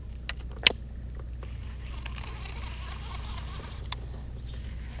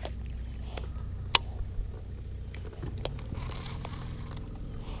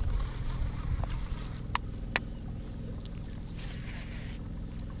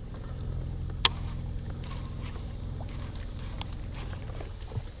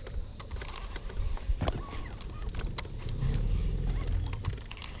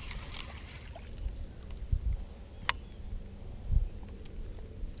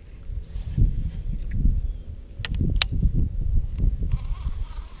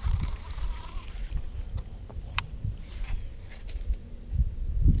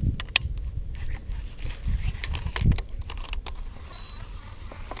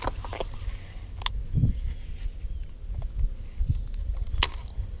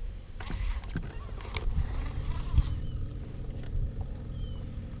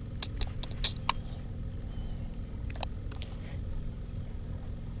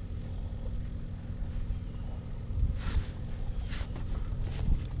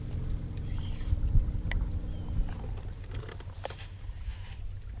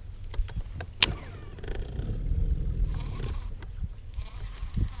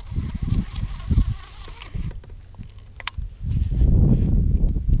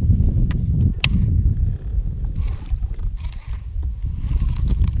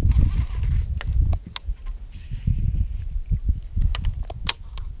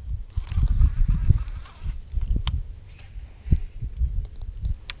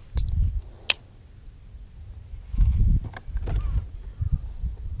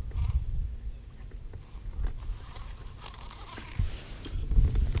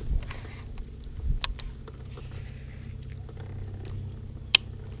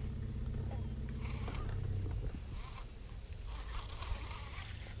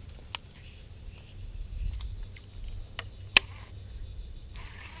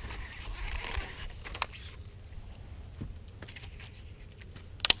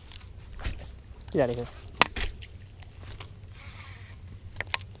 Get out of here.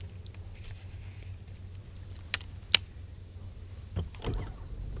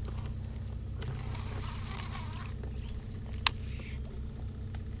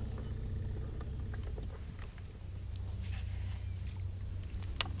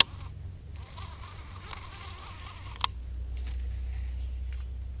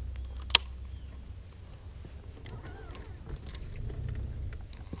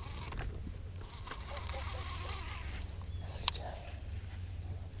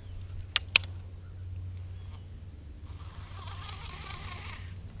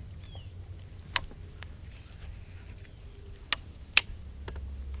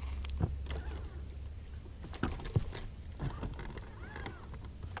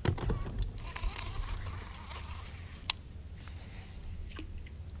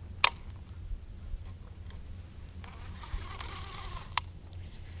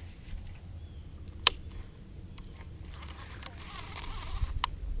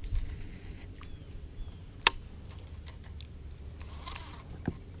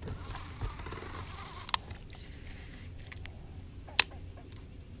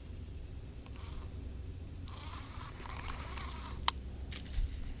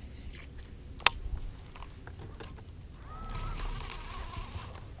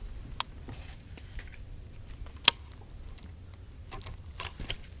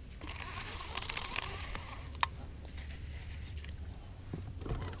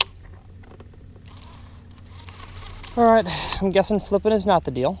 All right, I'm guessing flipping is not the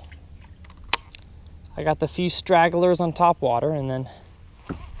deal. I got the few stragglers on top water, and then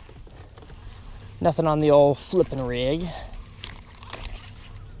nothing on the old flipping rig.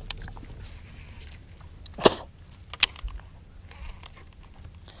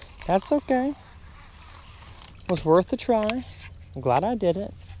 That's okay. It was worth a try. I'm glad I did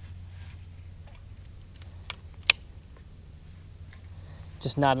it.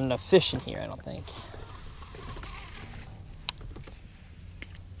 Just not enough fish in here, I don't think.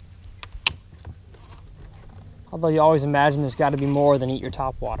 Although you always imagine there's got to be more than eat your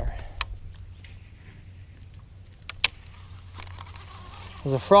top water.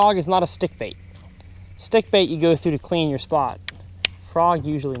 Because a frog is not a stick bait. Stick bait you go through to clean your spot. Frog,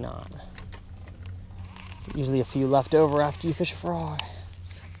 usually not. Usually a few left over after you fish a frog.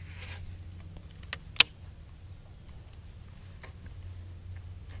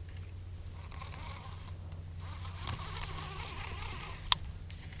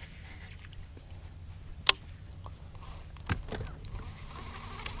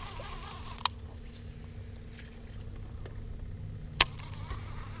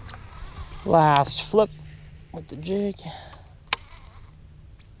 Last flip with the jig.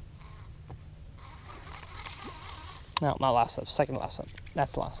 No, not last flip, second last flip.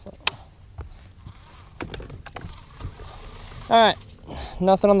 That's the last flip. All right,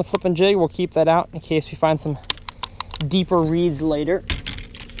 nothing on the flipping jig. We'll keep that out in case we find some deeper reeds later.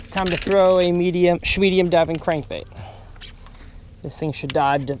 It's time to throw a medium diving crankbait. This thing should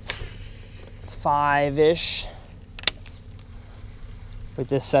dive to 5-ish with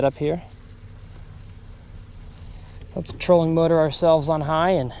this setup here. Let's trolling motor ourselves on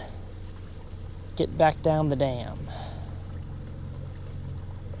high and get back down the dam.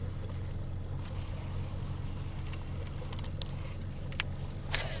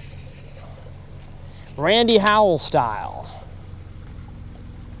 Randy Howell style.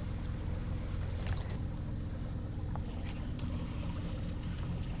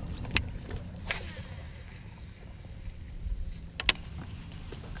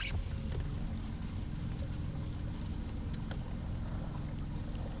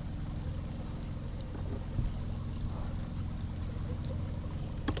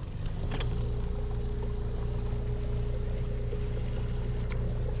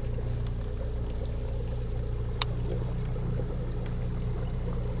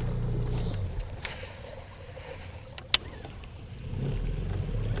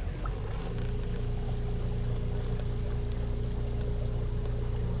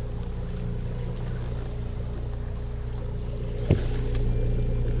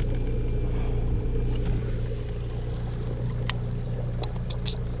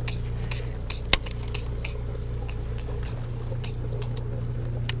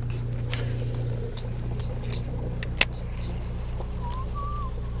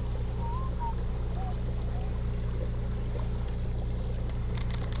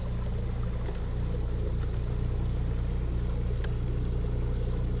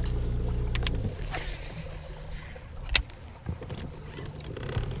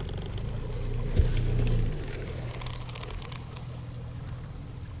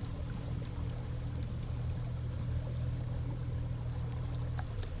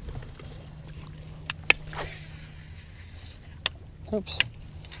 Oops,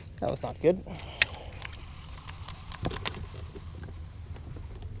 that was not good.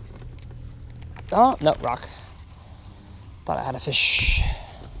 Oh, no, rock. Thought I had a fish.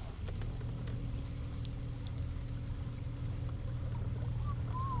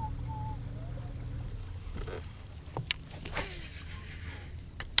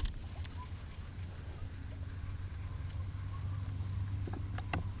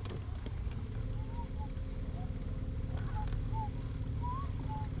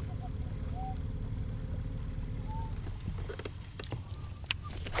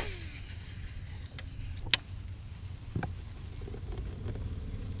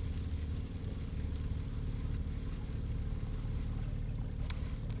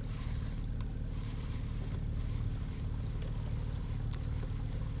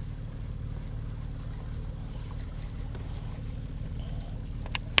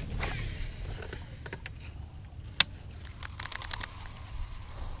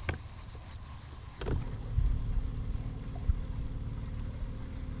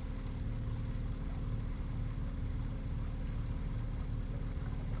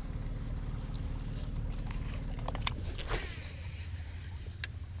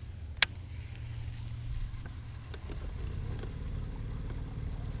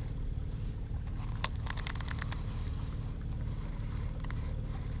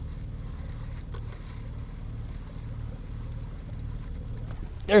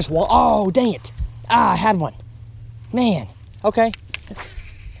 There's one. Oh, dang it. Ah, I had one. Man, okay.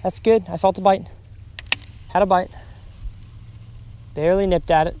 That's good. I felt a bite. Had a bite. Barely nipped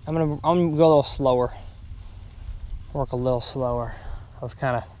at it. I'm gonna go a little slower. Work a little slower. It's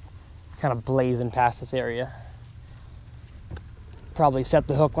kind of blazing past this area. Probably set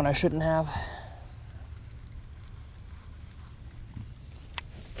the hook when I shouldn't have.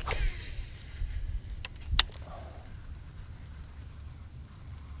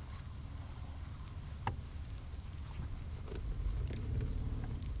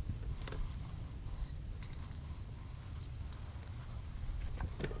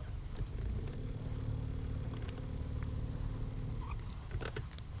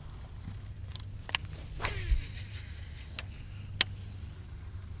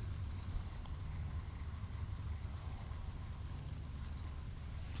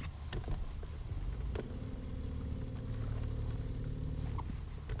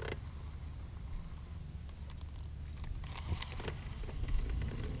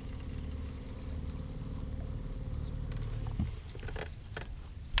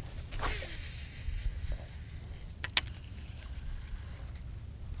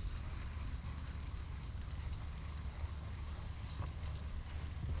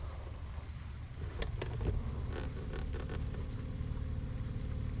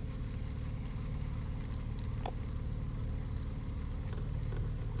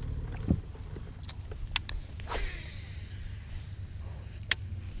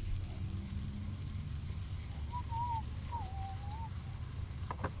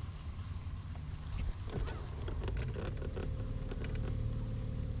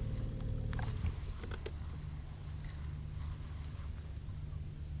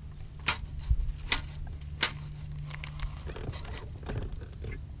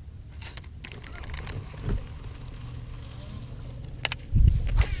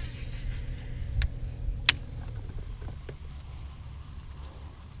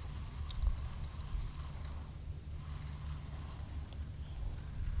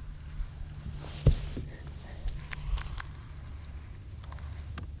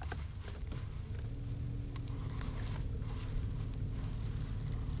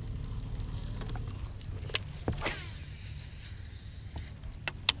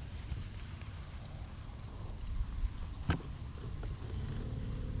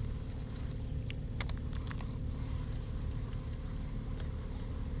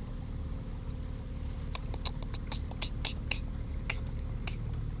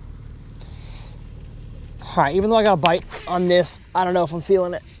 All right, even though I got a bite on this, I don't know if I'm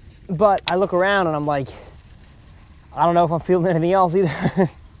feeling it. But I look around and I'm like, I don't know if I'm feeling anything else either.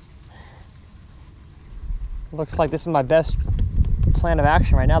 Looks like this is my best plan of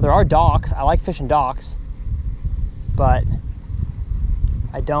action right now. There are docks. I like fishing docks, but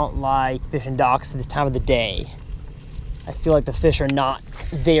I don't like fishing docks at this time of the day. I feel like the fish are not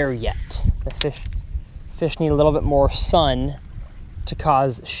there yet. The fish need a little bit more sun to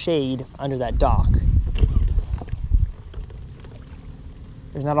cause shade under that dock.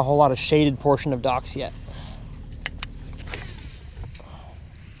 There's not a whole lot of shaded portion of docks yet.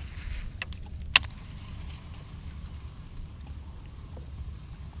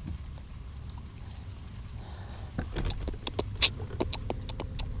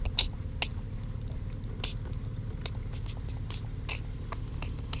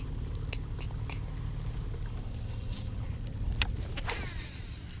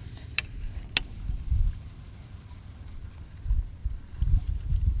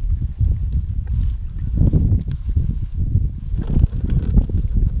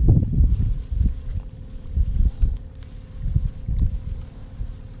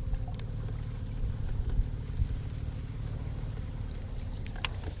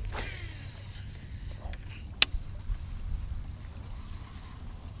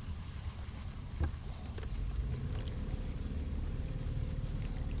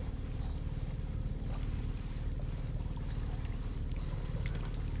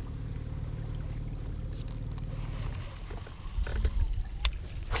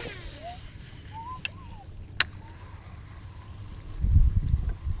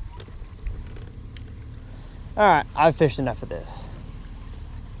 All right, I've fished enough of this.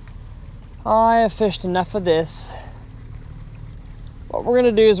 I have fished enough of this. What we're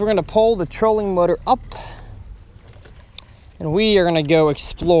gonna do is we're gonna pull the trolling motor up and we are gonna go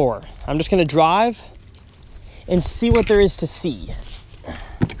explore. I'm just gonna drive and see what there is to see.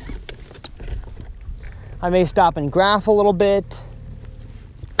 I may stop and graph a little bit.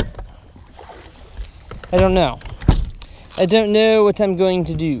 I don't know. I don't know what I'm going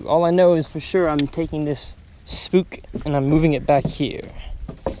to do. All I know is for sure I'm taking this spook and I'm moving it back here.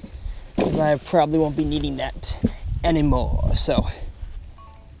 Because I probably won't be needing that anymore. So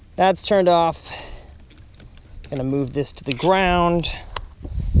that's turned off. Gonna move this to the ground,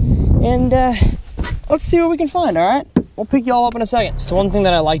 and let's see what we can find. All right, we'll pick you all up in a second. So one thing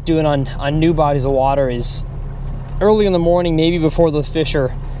that I like doing on new bodies of water is early in the morning, maybe before those fish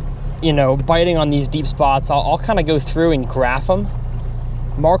are, you know, biting on these deep spots, I'll kind of go through and graph them,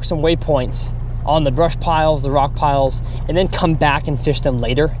 mark some waypoints on the brush piles, the rock piles, and then come back and fish them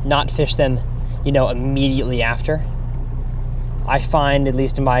later, not fish them, you know, immediately after. I find, at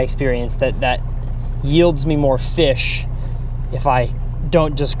least in my experience, that yields me more fish if I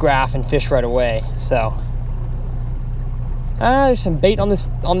don't just graph and fish right away. So there's some bait on this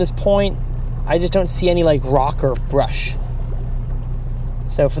point. I just don't see any like rock or brush.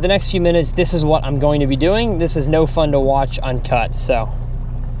 So for the next few minutes, this is what I'm going to be doing. This is no fun to watch uncut, so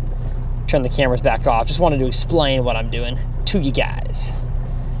turn the cameras back off. Just wanted to explain what I'm doing to you guys.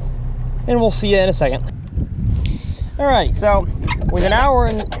 And we'll see you in a second. All right, so with an hour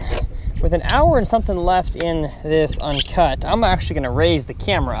and something left in this uncut, I'm actually gonna raise the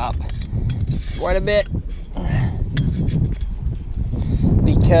camera up quite a bit,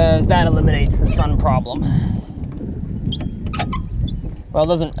 because that eliminates the sun problem. Well, it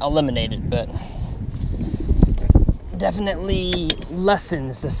doesn't eliminate it, but definitely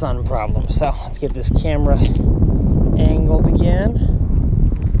lessens the sun problem. So let's get this camera angled again.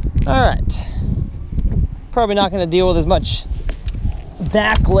 All right. Probably not going to deal with as much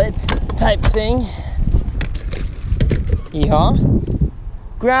backlit type thing. Yeehaw.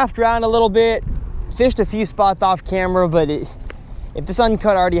 Graphed around a little bit, fished a few spots off camera, but if this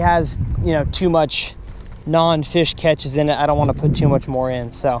uncut already has, you know, too much non-fish catches in it, I don't want to put too much more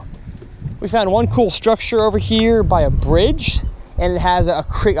in. So we found one cool structure over here by a bridge, and it has a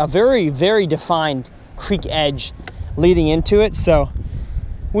creek, a very, very defined creek edge leading into it. So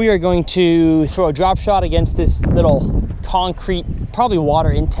we are going to throw a drop shot against this little concrete, probably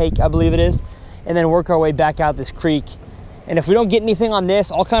water intake, I believe it is, and then work our way back out this creek. And if we don't get anything on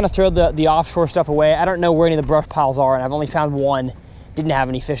this, I'll kind of throw the offshore stuff away. I don't know where any of the brush piles are, and I've only found one. Didn't have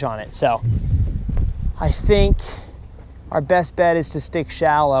any fish on it. So I think our best bet is to stick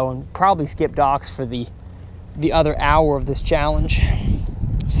shallow and probably skip docks for the other hour of this challenge.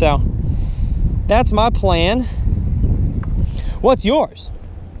 So that's my plan. What's yours?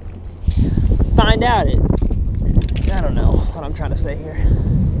 Find out it. I don't know what I'm trying to say here.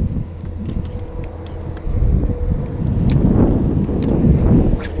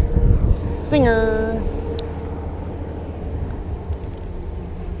 Stinger.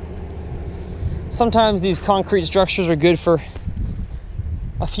 Sometimes these concrete structures are good for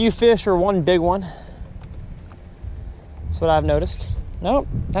a few fish or one big one. That's what I've noticed. Nope,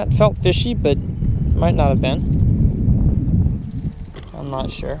 that felt fishy, but might not have been. I'm not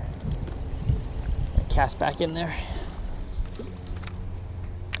sure. Cast back in there.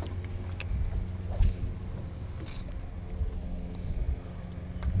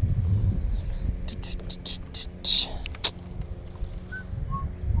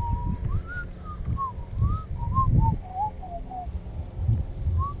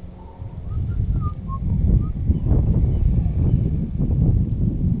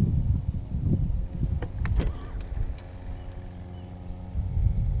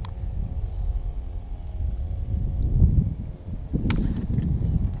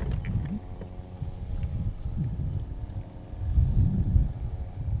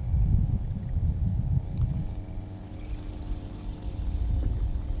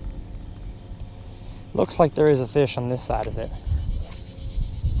 Looks like there is a fish on this side of it.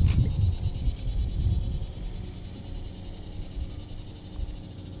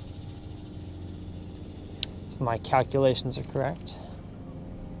 If my calculations are correct.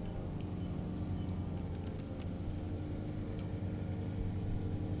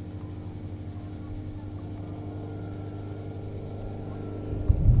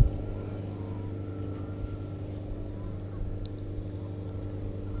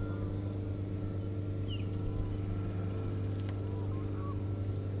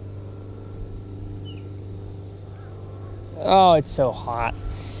 Oh, it's so hot.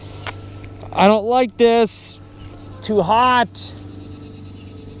 I don't like this. Too hot.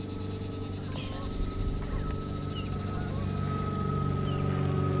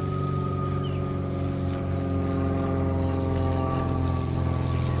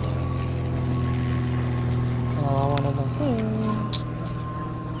 All I wanted to say.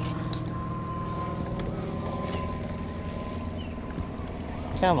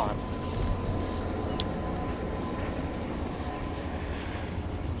 Come on.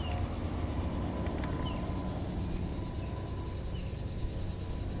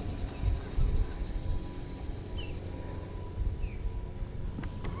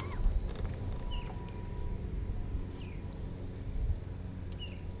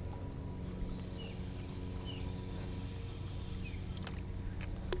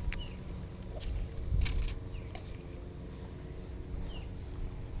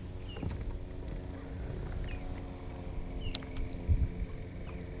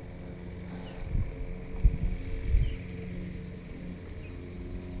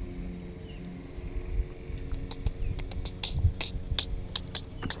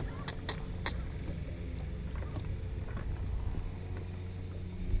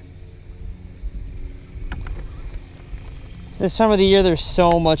 This time of the year, there's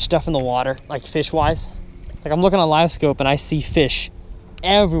so much stuff in the water, like fish-wise. Like I'm looking on live scope and I see fish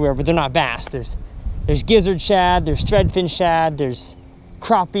everywhere, but they're not bass. There's gizzard shad, there's threadfin shad, there's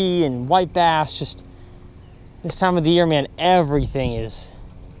crappie and white bass. Just this time of the year, man, everything is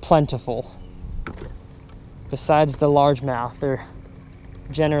plentiful. Besides the largemouth, they're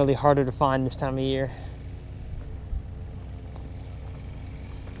generally harder to find this time of year.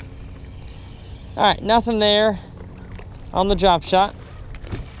 All right, nothing there on the drop shot.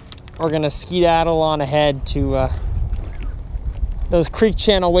 We're gonna skedaddle on ahead to those creek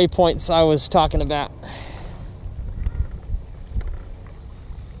channel waypoints I was talking about.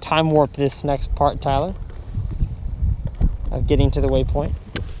 Time warp this next part, Tyler, of getting to the waypoint.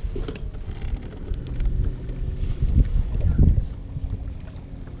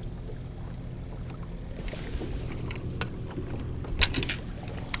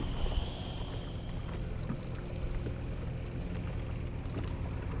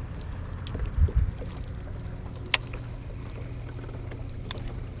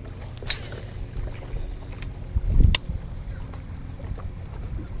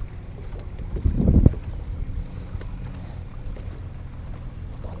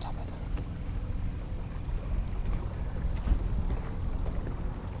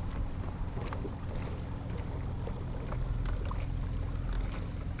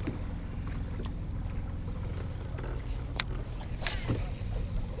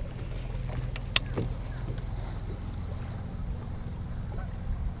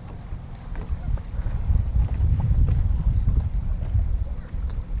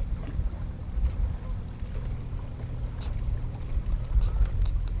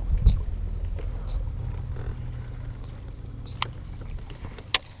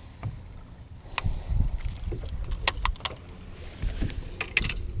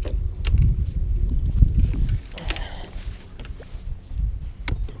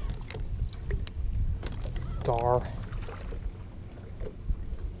 Gar.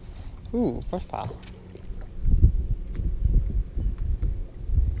 Ooh, brush pile.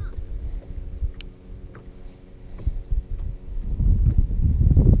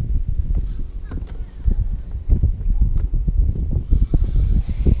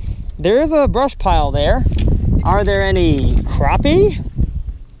 There is a brush pile there. Are there any crappie?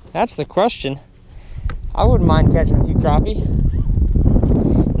 That's the question. I wouldn't mind catching a few crappie.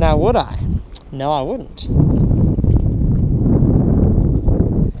 Now, would I? No, I wouldn't.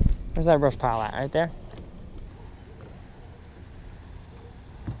 Where's that brush pile at? Right there?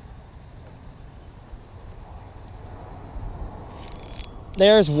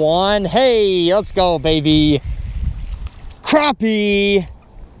 There's one. Hey, let's go, baby. Crappie.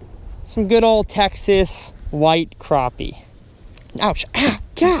 Some good old Texas white crappie. Ouch. Ah,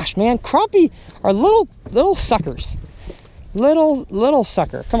 gosh, man. Crappie are little suckers. Little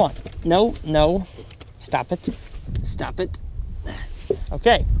sucker. Come on. No, no. Stop it. Stop it.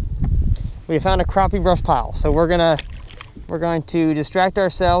 Okay. We found a crappie brush pile. So we're going to distract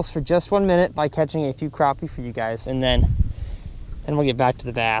ourselves for just 1 minute by catching a few crappie for you guys, and then we'll get back to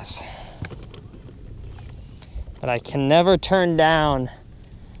the bass. But I can never turn down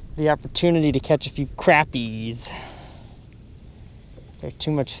the opportunity to catch a few crappies. They're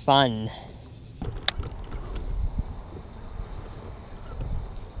too much fun.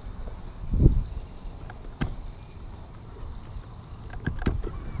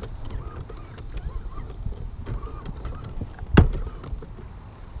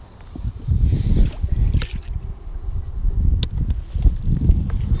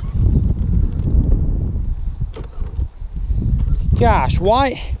 Gosh,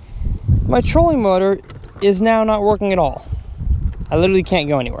 why? My trolling motor is now not working at all. I literally can't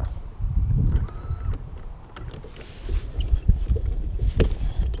go anywhere.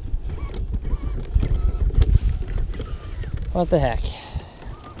 What the heck?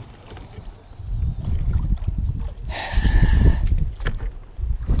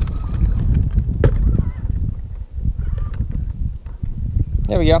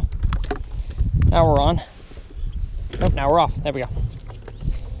 There we go. Now we're on. Nope, now we're off. There we go.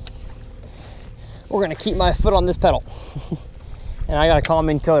 We're gonna keep my foot on this pedal. And I gotta call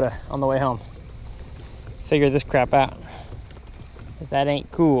Minn Kota on the way home. Figure this crap out. Because that ain't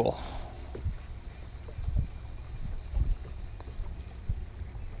cool.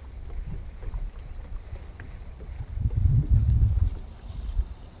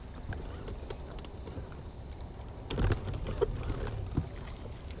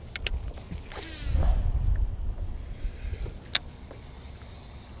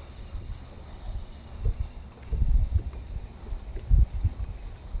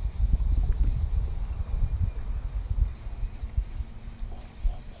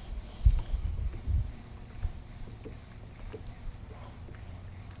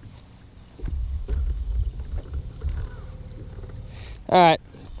 All right,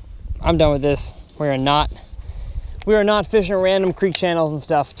 I'm done with this. We are not fishing random creek channels and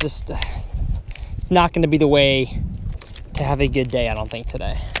stuff. Just, it's not gonna be the way to have a good day, I don't think,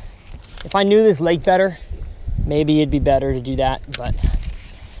 today. If I knew this lake better, maybe it'd be better to do that, but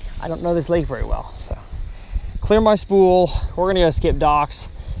I don't know this lake very well, so. Clear my spool, we're gonna go skip docks.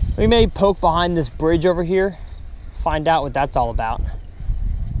 We may poke behind this bridge over here, find out what that's all about.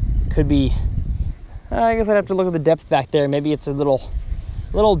 Could be, I guess I'd have to look at the depth back there. Maybe it's a little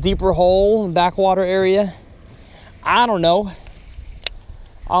deeper hole, backwater area. I don't know.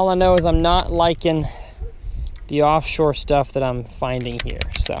 All I know is I'm not liking the offshore stuff that I'm finding here.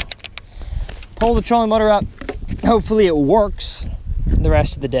 So pull the trolling motor up. Hopefully it works the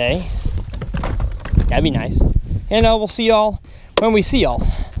rest of the day. That'd be nice. And we'll see y'all when we see y'all.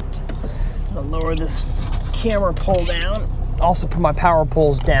 I'll lower this camera pole down. Also put my power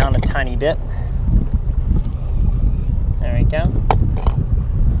poles down a tiny bit. There we go.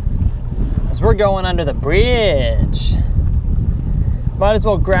 As we're going under the bridge. Might as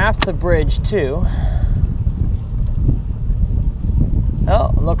well graph the bridge too.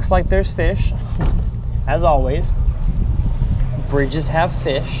 Oh, looks like there's fish. As always, bridges have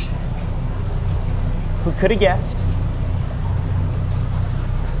fish. Who could have guessed?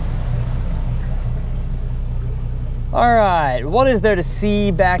 All right, what is there to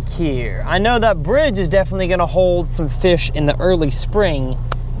see back here? I know that bridge is definitely gonna hold some fish in the early spring.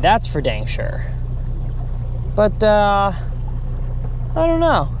 That's for dang sure. But I don't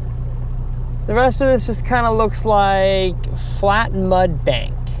know. The rest of this just kind of looks like flat mud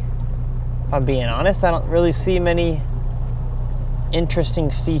bank. If I'm being honest, I don't really see many interesting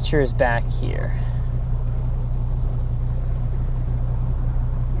features back here.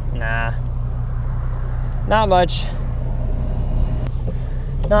 Nah, not much.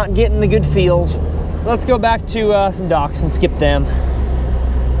 Not getting the good feels. Let's go back to some docks and skip them.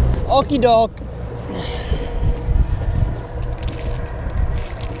 Okie doke.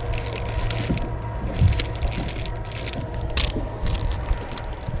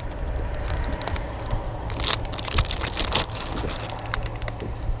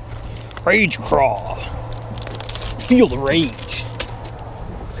 Rage craw. Feel the rage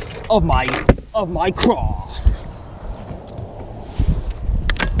of my craw.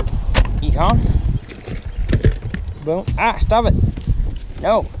 Eat, huh? Boom. Ah, stop it.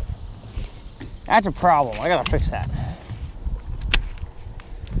 No. That's a problem. I gotta fix that.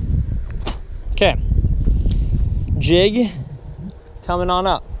 Okay. Jig coming on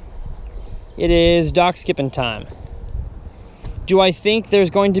up. It is dock skipping time. Do I think there's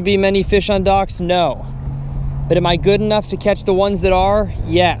going to be many fish on docks? No. But am I good enough to catch the ones that are?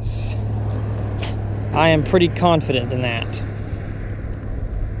 Yes. I am pretty confident in that.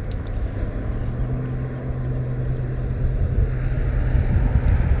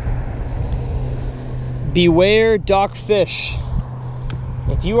 Beware dock fish.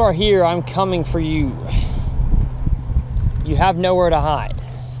 If you are here, I'm coming for you. You have nowhere to hide.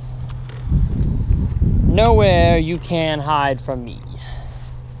 Nowhere you can hide from me.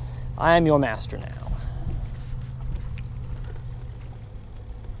 I am your master now.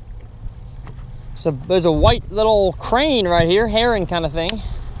 So there's a white little crane right here, herring kind of thing.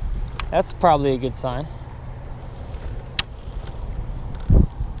 That's probably a good sign.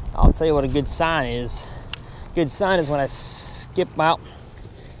 I'll tell you what a good sign is. Good sign is when I skip out.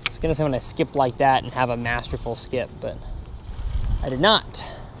 I was gonna say when I skip like that and have a masterful skip, but I did not.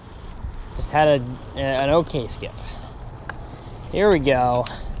 Just had an okay skip. Here we go.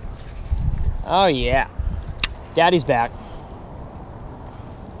 Oh yeah, Daddy's back.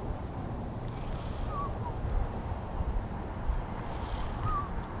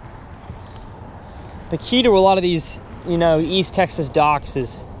 The key to a lot of these, East Texas docks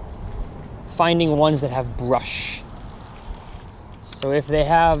is finding ones that have brush. So if they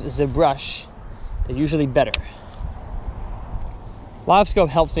have the brush, they're usually better. Live scope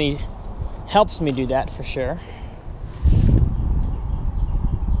helps me do that for sure.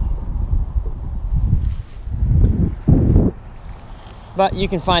 But you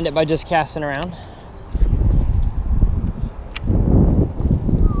can find it by just casting around.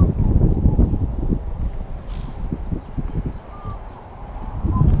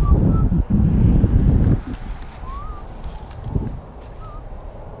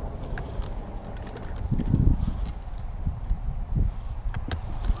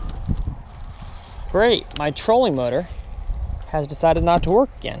 Great, my trolling motor has decided not to work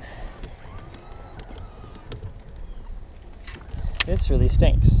again. This really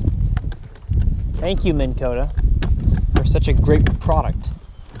stinks. Thank you, Minn Kota, for such a great product.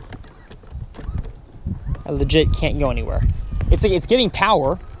 I legit can't go anywhere. It's getting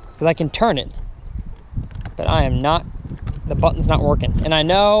power because I can turn it, but the button's not working. And I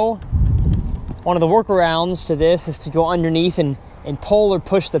know one of the workarounds to this is to go underneath and pull or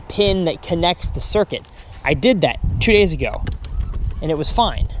push the pin that connects the circuit. I did that 2 days ago, and it was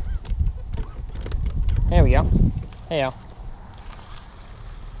fine. There we go. Hey, yo.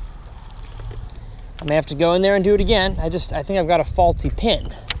 I may have to go in there and do it again. I think I've got a faulty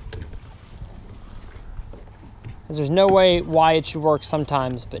pin. Because there's no way why it should work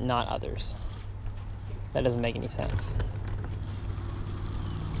sometimes, but not others. That doesn't make any sense.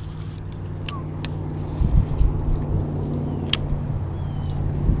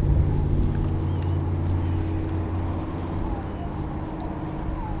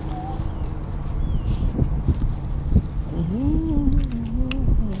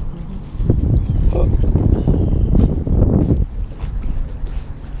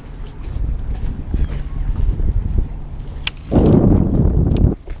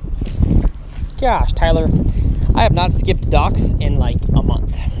 Gosh, Tyler, I have not skipped docks in like a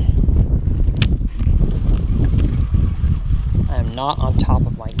month. I am not on top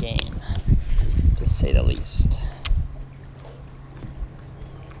of my game, to say the least.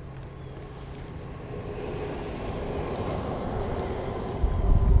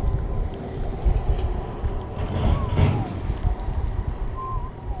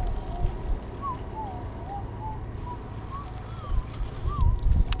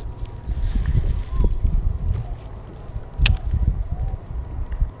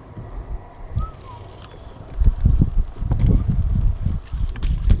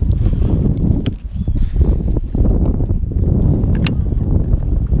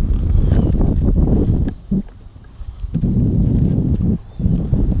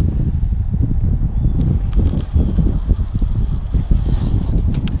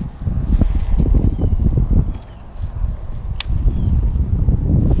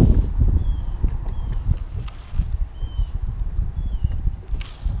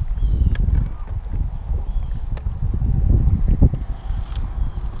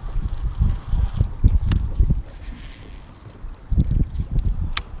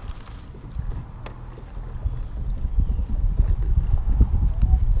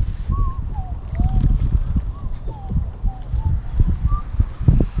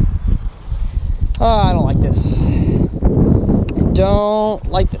 Oh, I don't like this. I don't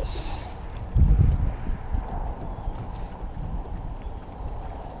like this.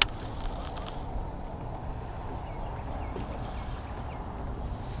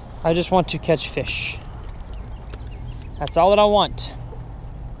 I just want to catch fish. That's all that I want.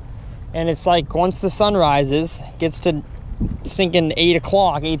 And it's like once the sun rises, gets to stinking 8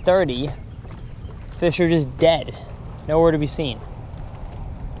 o'clock, 8:30, fish are just dead. Nowhere to be seen.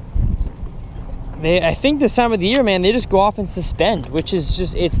 I think this time of the year, man, they just go off and suspend, which is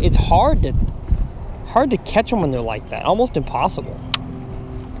just, it's hard to catch them when they're like that. Almost impossible.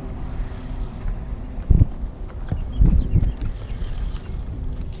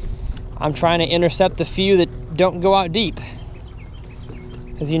 I'm trying to intercept the few that don't go out deep.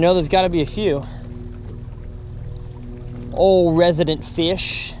 Because you know there's got to be a few. Old resident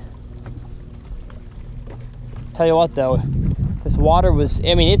fish. Tell you what though, this water was,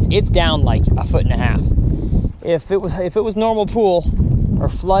 I mean, it's down like 1.5 feet. If it was normal pool or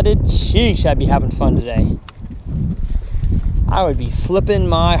flooded, sheesh, I'd be having fun today. I would be flipping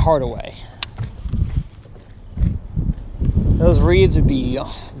my heart away. Those reeds would be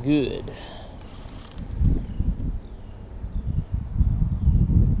good.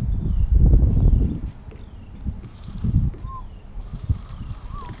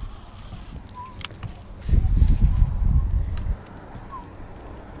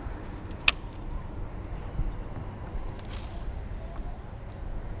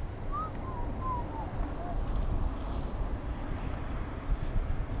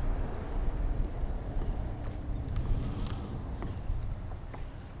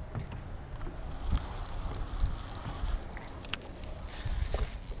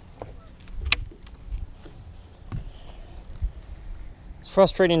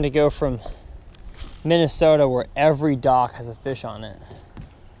 Frustrating to go from Minnesota, where every dock has a fish on it,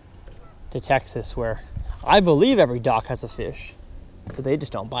 to Texas, where I believe every dock has a fish, but they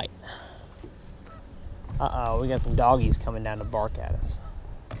just don't bite. Uh-oh, we got some doggies coming down to bark at us.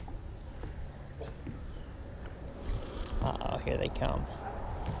 Uh-oh, here they come.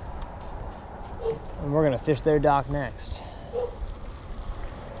 And we're gonna fish their dock next.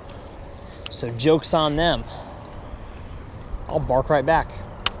 So joke's on them. I'll bark right back.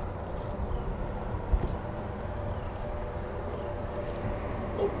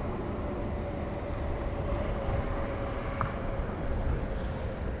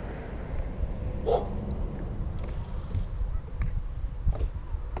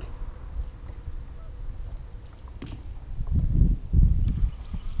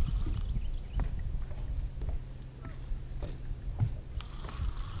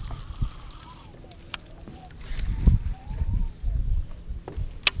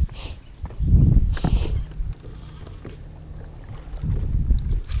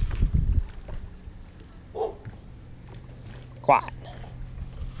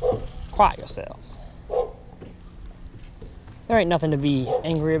 quiet yourselves. There ain't nothing to be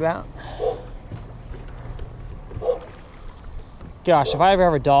angry about. Gosh, if I ever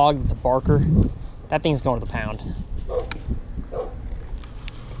have a dog that's a barker, that thing's going to the pound.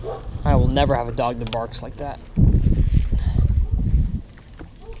 I will never have a dog that barks like that.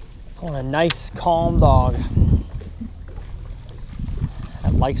 I want a nice, calm dog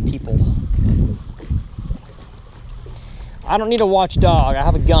that likes people. I don't need a watchdog, I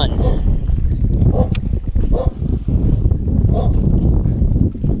have a gun.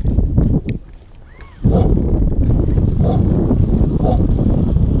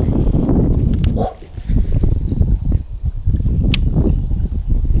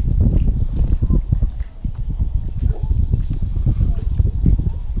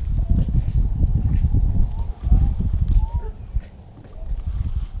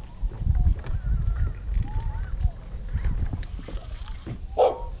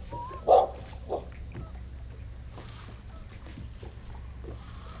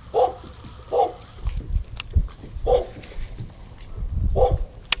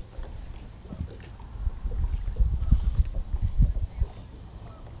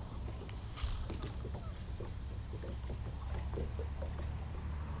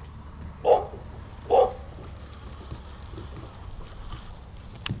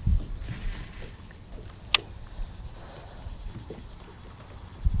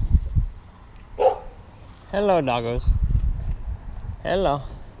 Hello, doggos. Hello.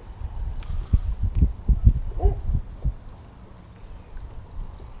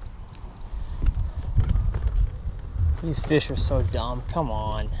 These fish are so dumb. Come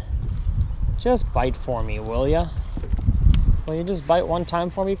on. Just bite for me, will ya? Will you just bite one time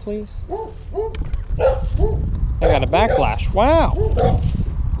for me, please? I got a backlash. Wow.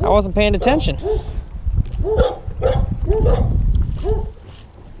 I wasn't paying attention.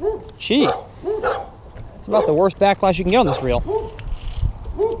 Gee. It's about the worst backlash you can get on this reel.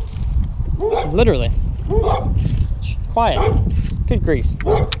 Literally. Quiet. Good grief.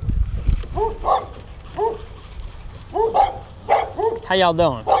 How y'all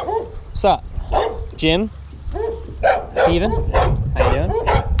doing? What's up? Jim? Steven? How you doing?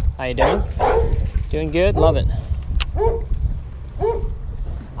 How you doing? Doing good? Love it.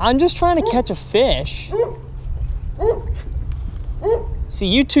 I'm just trying to catch a fish. See,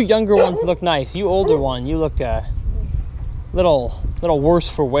 you two younger ones look nice. You older one, you look little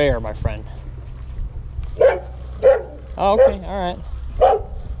worse for wear, my friend. Oh, okay, all right.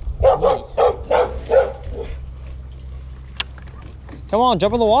 Come on,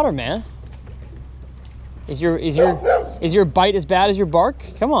 jump in the water, man. Is your bite as bad as your bark?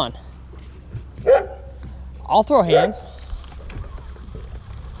 Come on. I'll throw hands.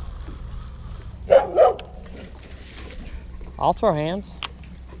 I'll throw hands.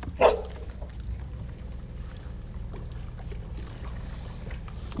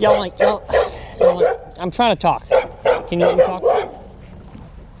 Y'all like, I'm trying to talk. Can you let me talk?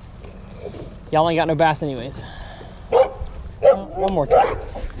 Y'all ain't got no bass anyways. One more time.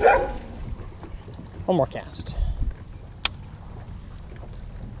 One more cast.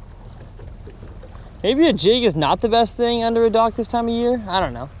 Maybe a jig is not the best thing under a dock this time of year. I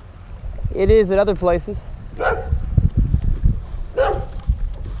don't know. It is at other places.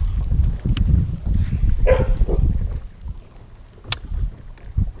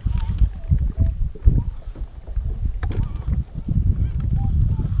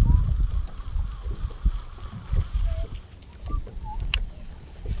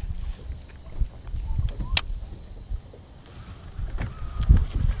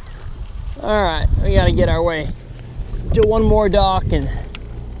 All right, we gotta get our way to one more dock, and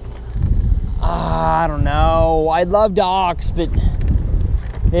I don't know. I love docks, but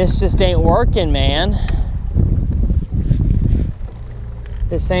this just ain't working, man.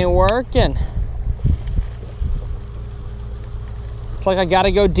 This ain't working. It's like I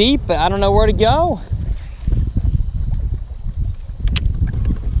gotta go deep, but I don't know where to go.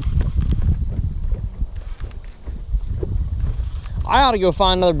 I ought to go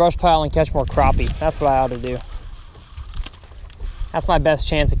find another brush pile and catch more crappie. That's what I ought to do. That's my best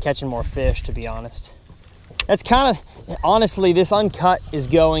chance of catching more fish, to be honest. That's kind of, honestly, this uncut is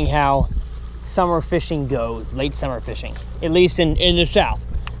going how summer fishing goes, late summer fishing, at least in the South.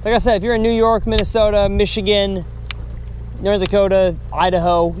 Like I said, if you're in New York, Minnesota, Michigan, North Dakota,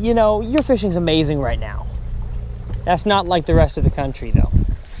 Idaho, you know, your fishing's amazing right now. That's not like the rest of the country, though.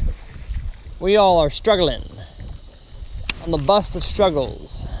 We all are struggling on the bus of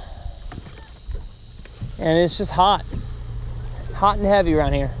struggles. And it's just hot. Hot and heavy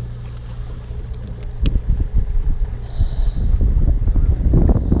around here.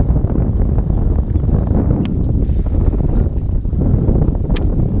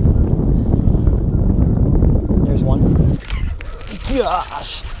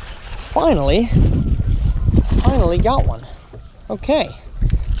 gosh. Finally got one. Okay,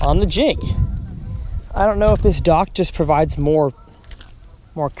 on the jig. I don't know if this dock just provides more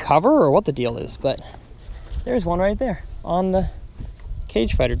cover or what the deal is, but there's one right there on the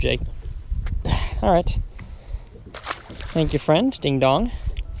cage fighter jig. All right. Thank you, friend. Ding dong.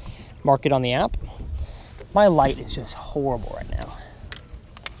 Mark it on the app. My light is just horrible right now.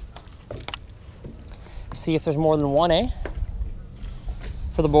 See if there's more than one, eh?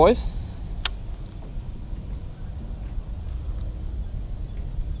 For the boys.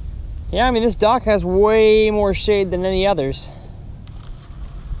 Yeah, I mean, this dock has way more shade than any others.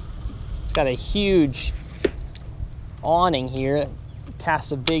 It's got a huge awning here that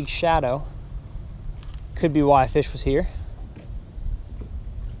casts a big shadow. Could be why a fish was here.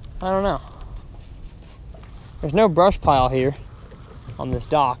 I don't know. There's no brush pile here on this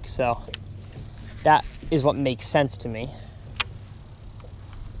dock, so that is what makes sense to me.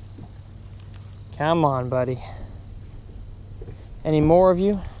 Come on, buddy. Any more of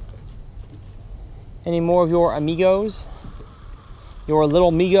you? Any more of your amigos? Your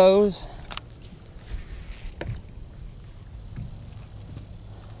little migos?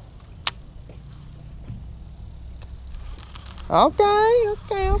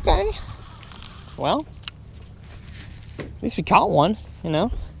 Okay. Well, at least we caught one, you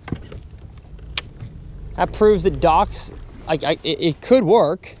know. That proves that docks, it could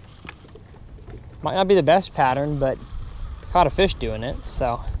work. Might not be the best pattern, but caught a fish doing it,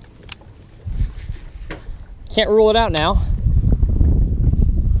 so. Can't rule it out now.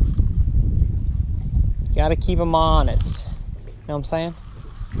 Gotta keep them honest. You know what I'm saying?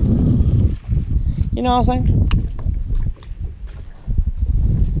 You know what I'm saying?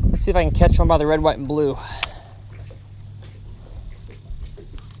 Let's see if I can catch one by the red, white, and blue.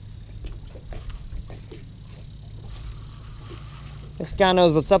 This guy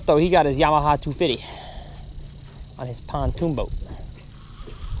knows what's up though. He got his Yamaha 250 on his pontoon boat.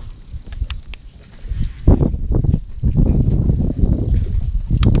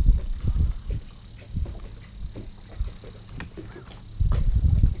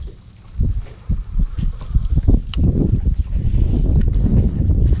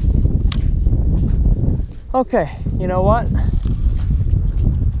 Okay, you know what?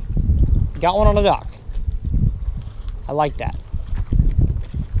 Got one on the dock. I like that.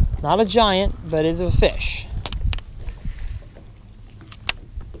 Not a giant, but it's a fish.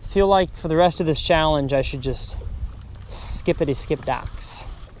 Feel like for the rest of this challenge, I should just skip docks.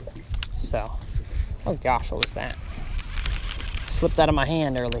 So, oh gosh, what was that? Slipped out of my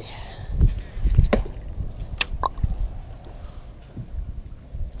hand early.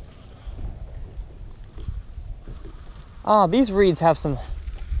 Ah, these reeds have some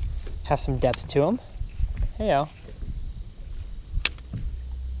depth to them. Heyo.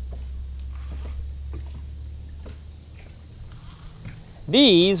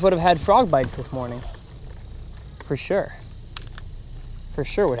 These would have had frog bites this morning. For sure. For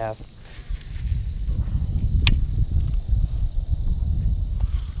sure would have.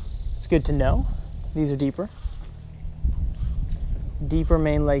 It's good to know. These are deeper. Deeper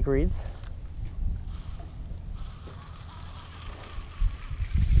main lake reeds.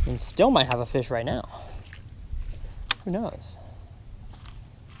 And still might have a fish right now. Who knows?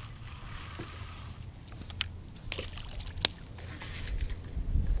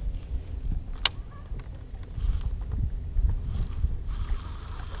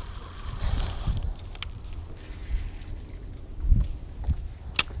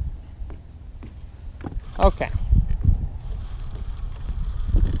 Okay.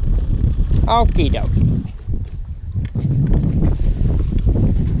 Okie dokie.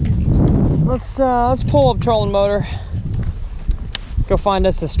 Let's pull up trolling motor. Go find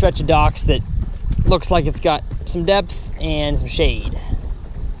us a stretch of docks that looks like it's got some depth and some shade.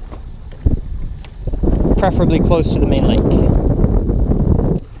 Preferably close to the main lake.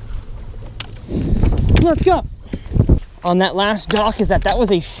 Let's go. On that last dock that was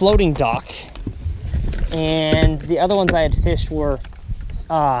a floating dock. And the other ones I had fished were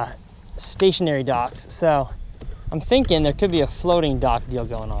stationary docks. So I'm thinking there could be a floating dock deal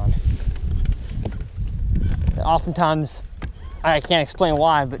going on. Oftentimes, I can't explain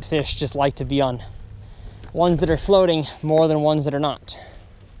why, but fish just like to be on ones that are floating more than ones that are not.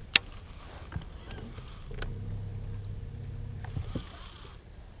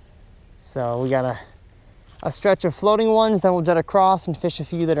 So we got a stretch of floating ones, then we'll jet across and fish a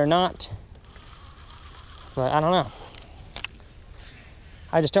few that are not. But I don't know.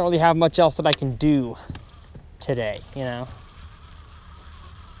 I just don't really have much else that I can do today, you know?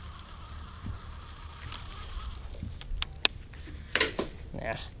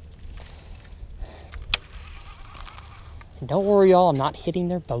 Yeah. And don't worry, y'all, I'm not hitting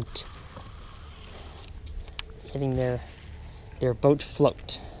their boat. Hitting their boat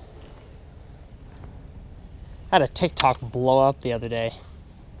float. I had a TikTok blow up the other day.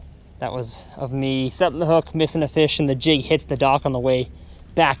 That was of me setting the hook, missing a fish, and the jig hits the dock on the way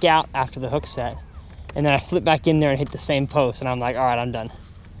back out after the hook set. And then I flip back in there and hit the same post, and I'm like, all right, I'm done.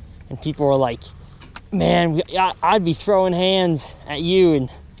 And people were like, man, I'd be throwing hands at you, and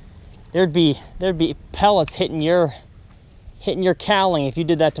there'd be pellets hitting your cowling if you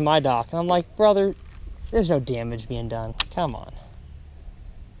did that to my dock. And I'm like, brother, there's no damage being done. Come on.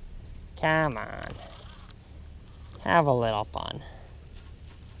 Come on. Have a little fun.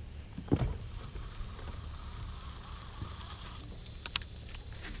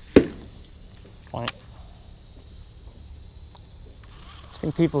 Point. I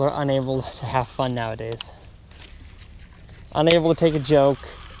think people are unable to have fun nowadays. Unable to take a joke,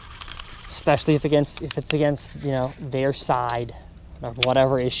 especially if it's against, you know, their side of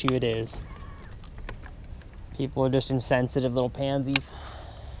whatever issue it is. People are just insensitive little pansies.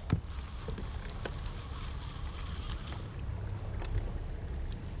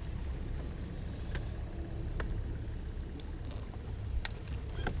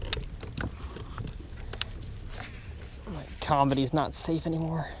 Comedy's not safe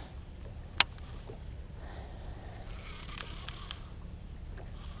anymore.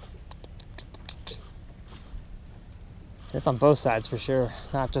 It's on both sides for sure,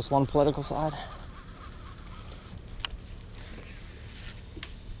 not just one political side.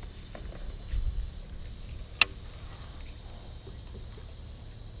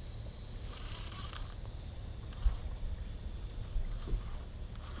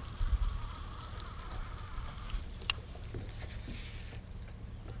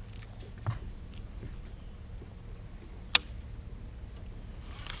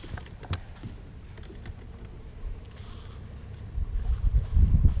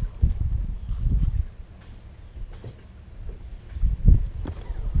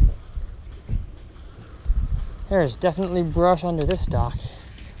 There's definitely brush under this dock.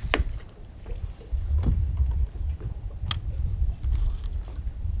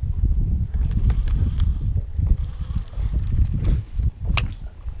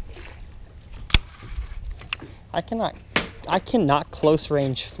 I cannot close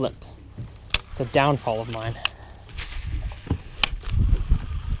range flip. It's a downfall of mine.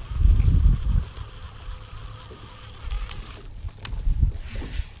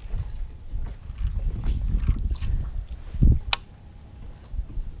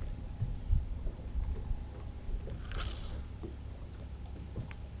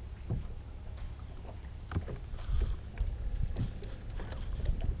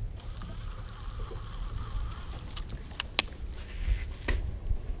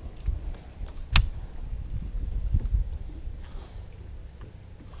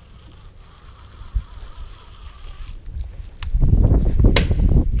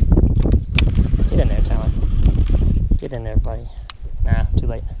 Get in there, buddy. Nah, too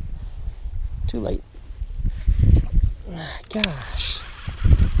late. Too late. Gosh.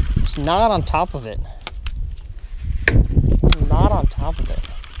 Just not on top of it. Not on top of it.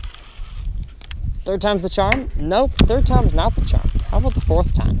 Third time's the charm? Nope, third time's not the charm. How about the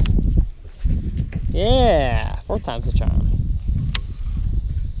fourth time? Yeah, fourth time's the charm.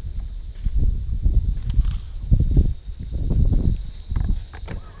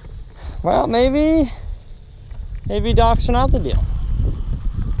 Well, maybe docks are not the deal.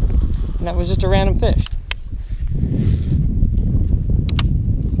 And that was just a random fish.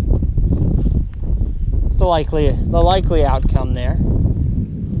 It's the likely outcome there.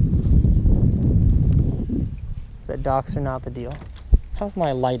 That docks are not the deal. How's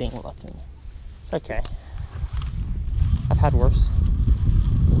my lighting looking? It's okay. I've had worse.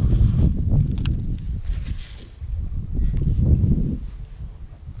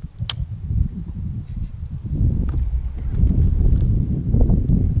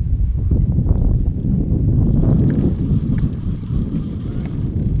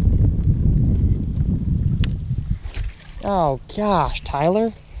 Oh gosh,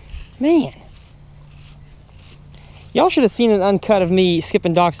 Tyler. Man. Y'all should have seen an uncut of me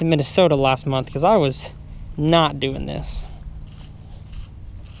skipping docks in Minnesota last month, because I was not doing this.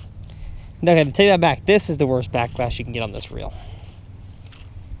 Okay, to take that back, this is the worst backlash you can get on this reel.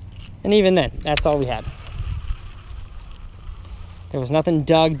 And even then, that's all we had. There was nothing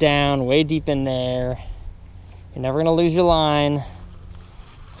dug down way deep in there. You're never going to lose your line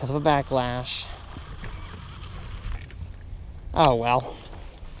because of a backlash. Oh well.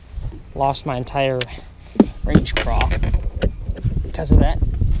 Lost my entire range craw. because of that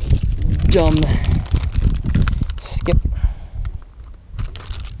dumb skip.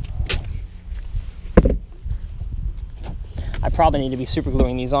 I probably need to be super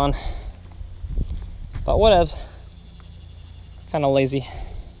gluing these on, but whatevs. Kind of lazy.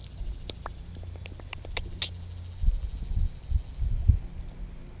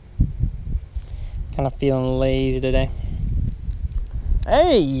 Kind of feeling lazy today.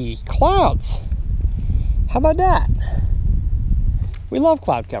 Hey, clouds. How about that? We love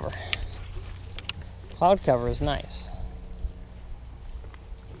cloud cover. Cloud cover is nice.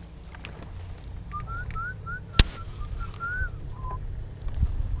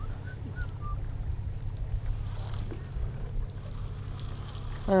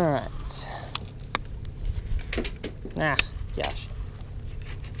 All right. Ah, gosh.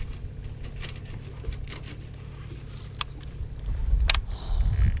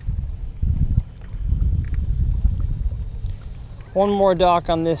 One more dock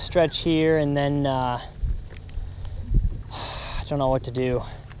on this stretch here, and then I don't know what to do.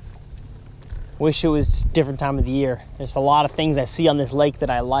 Wish it was a different time of the year. There's a lot of things I see on this lake that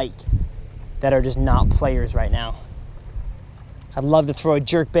I like that are just not players right now. I'd love to throw a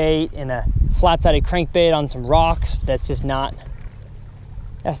jerkbait and a flat-sided crankbait on some rocks, but that's just not,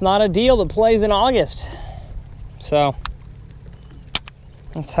 that's not a deal that plays in August. So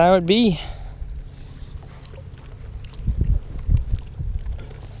that's how it be.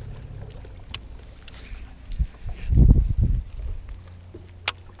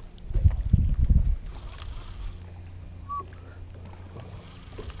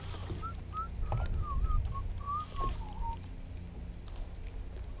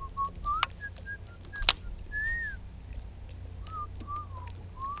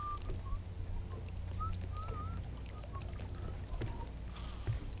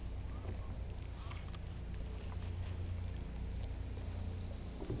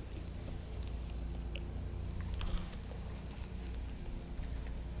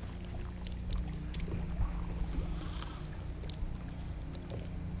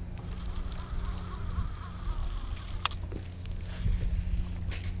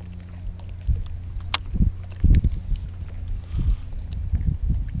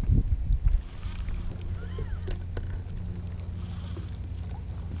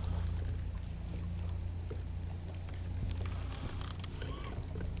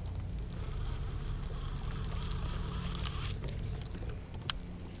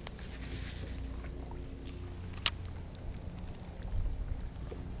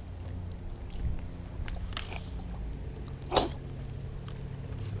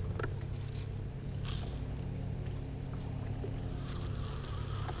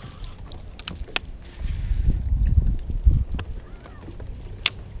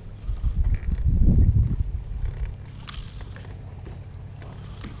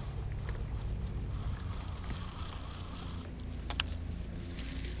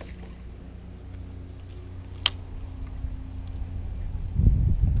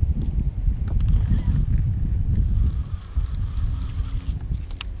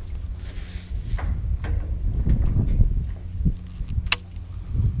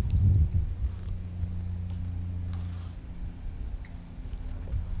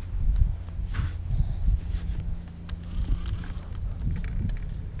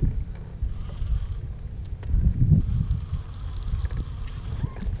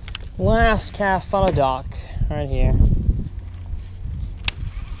 Last cast on a dock right here.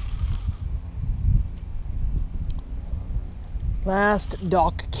 Last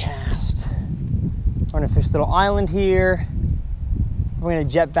dock cast. We're gonna fish a little island here. We're gonna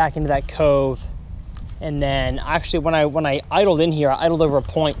jet back into that cove. And then actually when I idled in here, I idled over a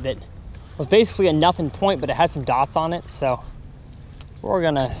point that was basically a nothing point, but it had some dots on it. So we're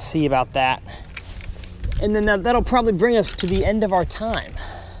gonna see about that. And then that'll probably bring us to the end of our time.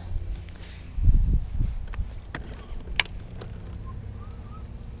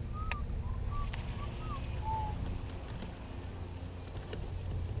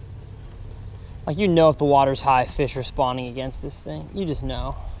 Like, you know if the water's high, fish are spawning against this thing. You just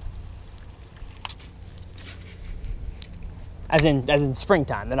know. As in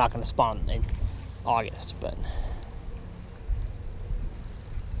springtime, they're not going to spawn in August, but.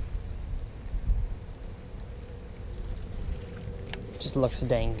 Just looks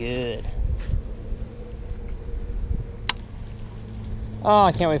dang good. Oh,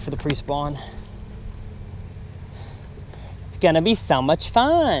 I can't wait for the pre-spawn. It's gonna be so much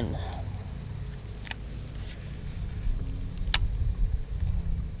fun.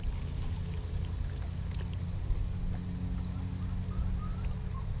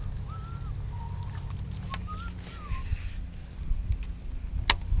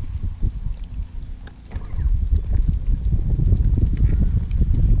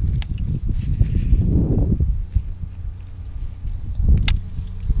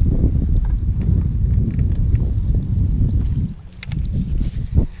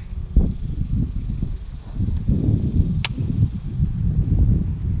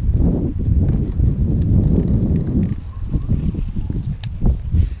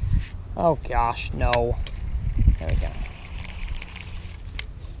 Oh gosh, no. There we go.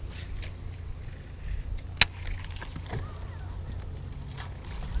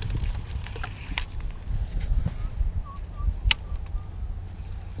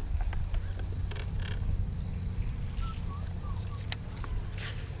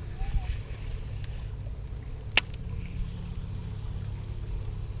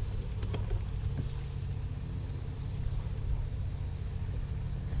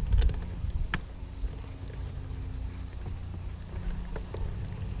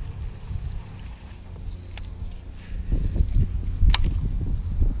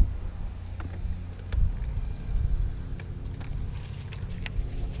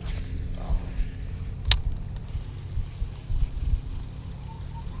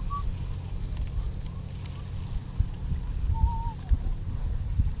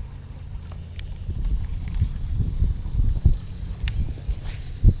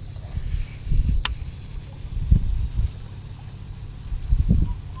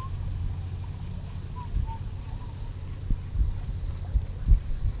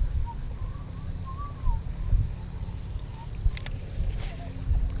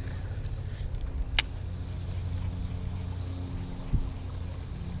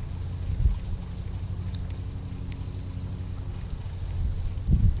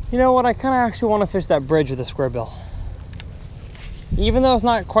 You know what, I kind of actually want to fish that bridge with a square bill. Even though it's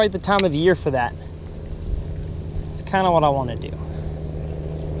not quite the time of the year for that, it's kind of what I want to do.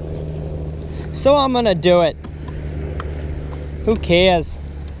 So I'm going to do it. Who cares?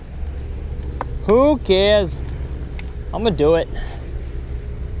 Who cares? I'm going to do it.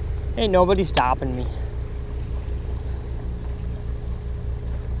 Ain't nobody stopping me.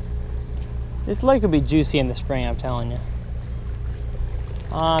 This lake will be juicy in the spring, I'm telling you.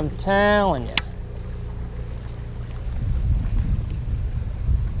 I'm telling you.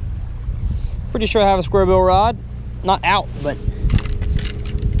 Pretty sure I have a square bill rod. Not out, but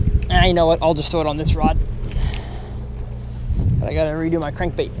you know what? I'll just throw it on this rod. But I gotta redo my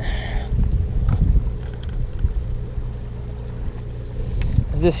crankbait.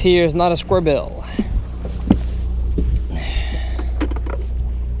 This here is not a square bill.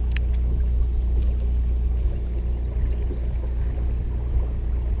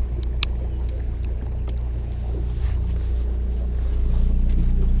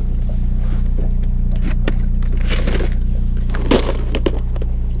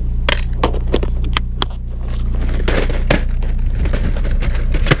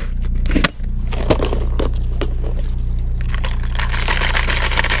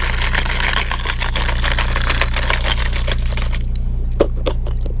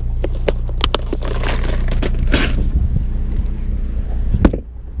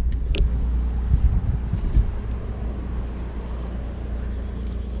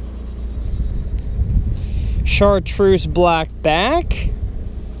 Chartreuse black back.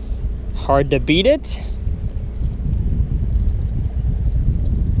 Hard to beat it.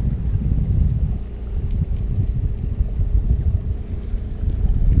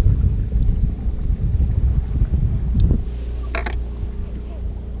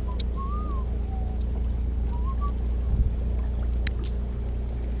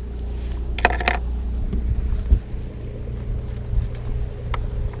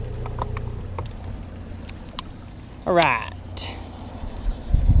 All right,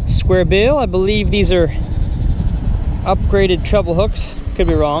 square bill. I believe these are upgraded treble hooks. Could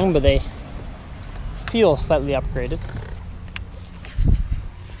be wrong, but they feel slightly upgraded.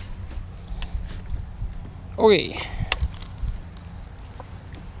 Okay,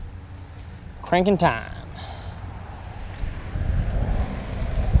 cranking time.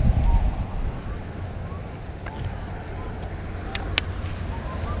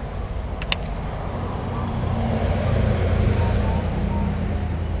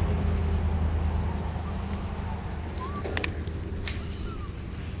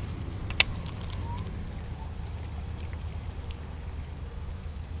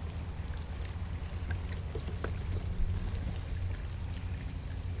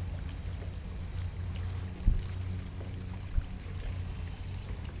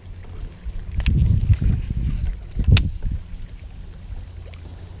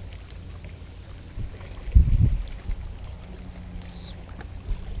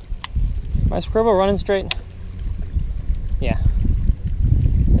 My scribble running straight? Yeah,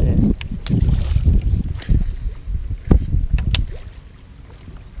 it is.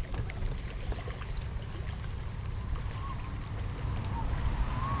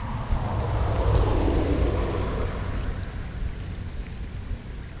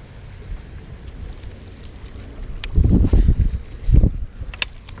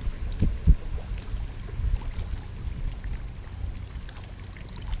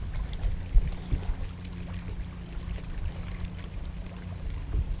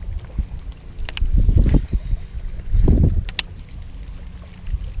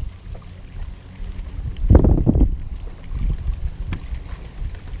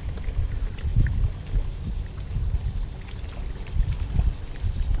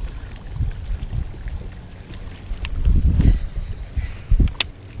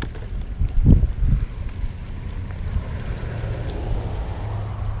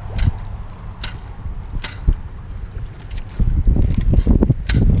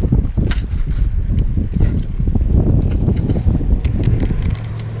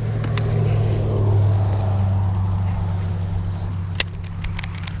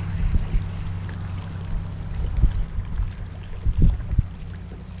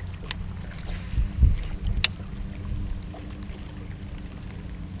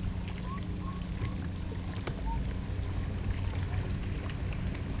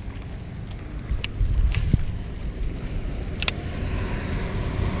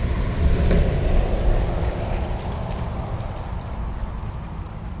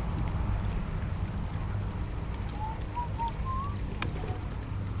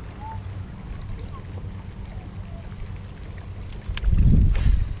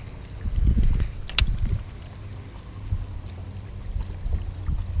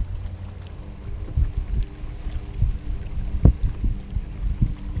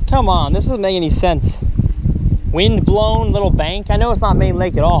 Come on, this doesn't make any sense. Wind blown little bank. I know it's not main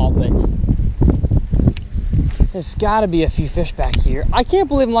lake at all, but there's gotta be a few fish back here. I can't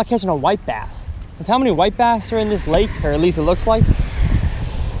believe I'm not catching a white bass. With how many white bass are in this lake, or at least it looks like,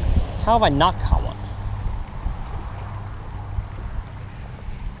 how have I not caught one?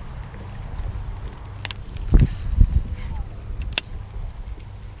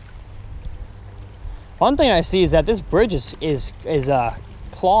 One thing I see is that this bridge is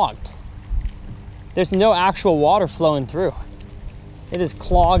clogged. There's no actual water flowing through. It is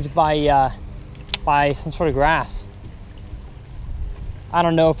clogged by some sort of grass. I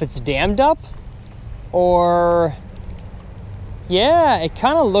don't know if it's dammed up or, yeah, it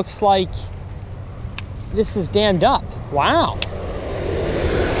kind of looks like this is dammed up. Wow.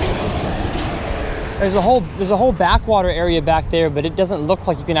 There's a whole backwater area back there, but it doesn't look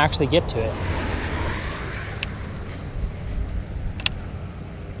like you can actually get to it.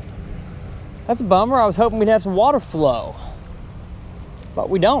 That's a bummer. I was hoping we'd have some water flow, but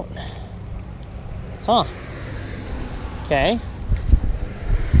we don't. Huh. Okay.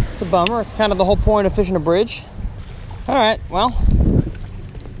 It's a bummer. It's kind of the whole point of fishing a bridge. All right, well,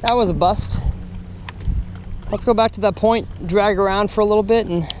 that was a bust. Let's go back to that point, drag around for a little bit,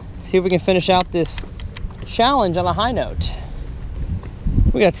 and see if we can finish out this challenge on a high note.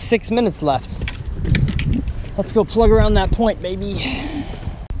 We got 6 minutes left. Let's go plug around that point, baby.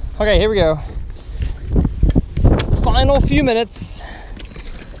 Okay, here we go. Final few minutes.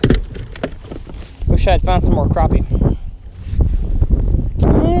 Wish I had found some more crappie.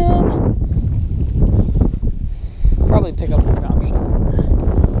 Probably pick up the drop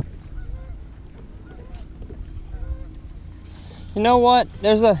shot. You know what?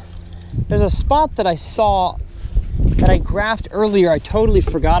 There's a spot that I saw that I graphed earlier I totally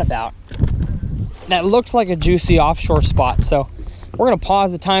forgot about. That looked like a juicy offshore spot. So we're gonna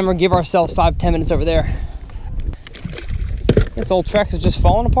pause the timer, give ourselves 5-10 minutes over there. This old Trex is just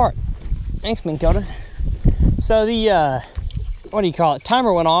falling apart. Thanks, Minn Kota. So the, what do you call it?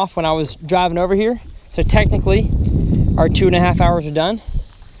 Timer went off when I was driving over here. So technically, our 2.5 hours are done.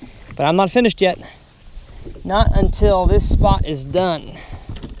 But I'm not finished yet. Not until this spot is done.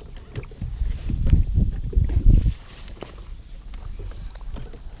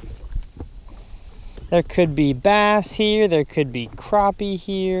 There could be bass here. There could be crappie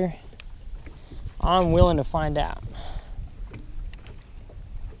here. I'm willing to find out.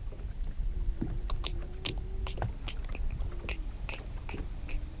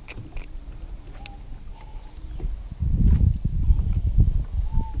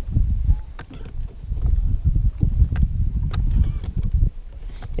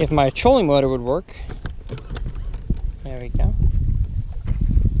 If my trolling motor would work. There we go.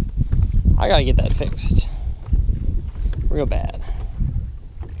 I gotta get that fixed. Real bad.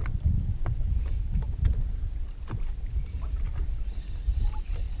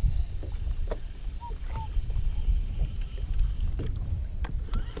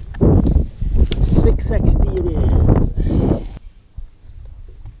 $6XD it is.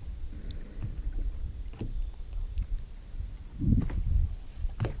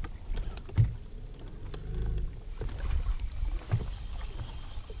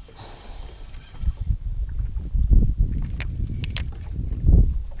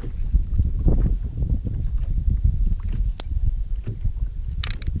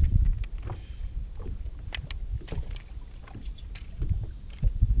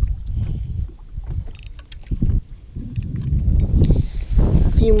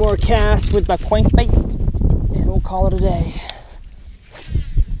 Few more casts with my crankbait and we'll call it a day.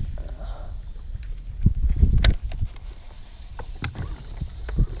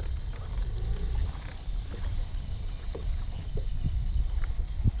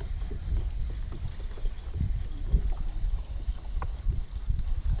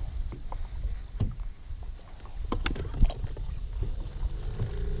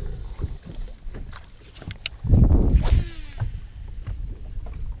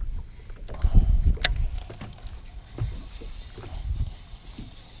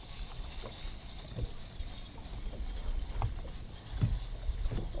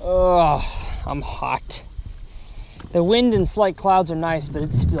 Ugh, I'm hot. The wind and slight clouds are nice, but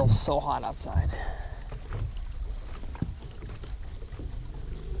it's still so hot outside.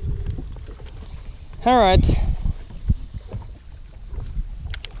 All right.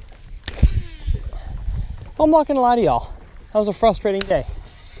 Well, I'm not gonna lie to y'all. That was a frustrating day.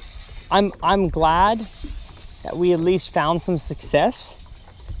 I'm glad that we at least found some success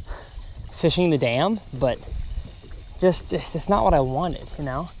fishing the dam, but just it's not what I wanted, you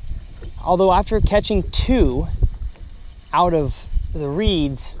know? Although after catching 2 out of the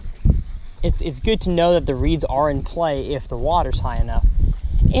reeds, it's good to know that the reeds are in play if the water's high enough.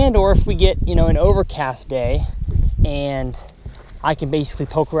 And or if we get, you know, an overcast day and I can basically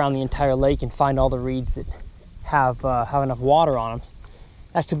poke around the entire lake and find all the reeds that have enough water on them.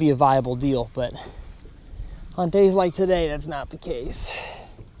 That could be a viable deal, but on days like today, that's not the case.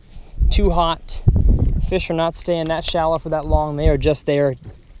 Too hot. Fish are not staying that shallow for that long. They are just there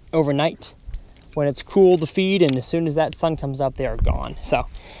overnight when it's cool to feed, and as soon as that sun comes up, they are gone. So,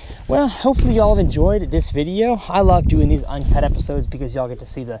 well, hopefully y'all have enjoyed this video. I love doing these uncut episodes because y'all get to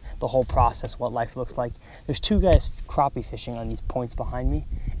see the whole process, what life looks like. There's two guys crappie fishing on these points behind me,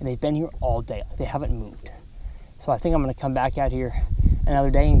 and they've been here all day. They haven't moved. So I think I'm gonna come back out here another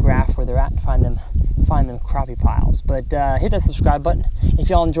day and graph where they're at and find them crappie piles. But hit that subscribe button if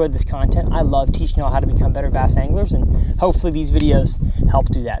y'all enjoyed this content. I love teaching y'all how to become better bass anglers, and hopefully these videos help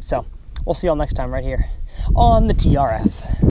do that. So we'll see y'all next time right here on the TRF.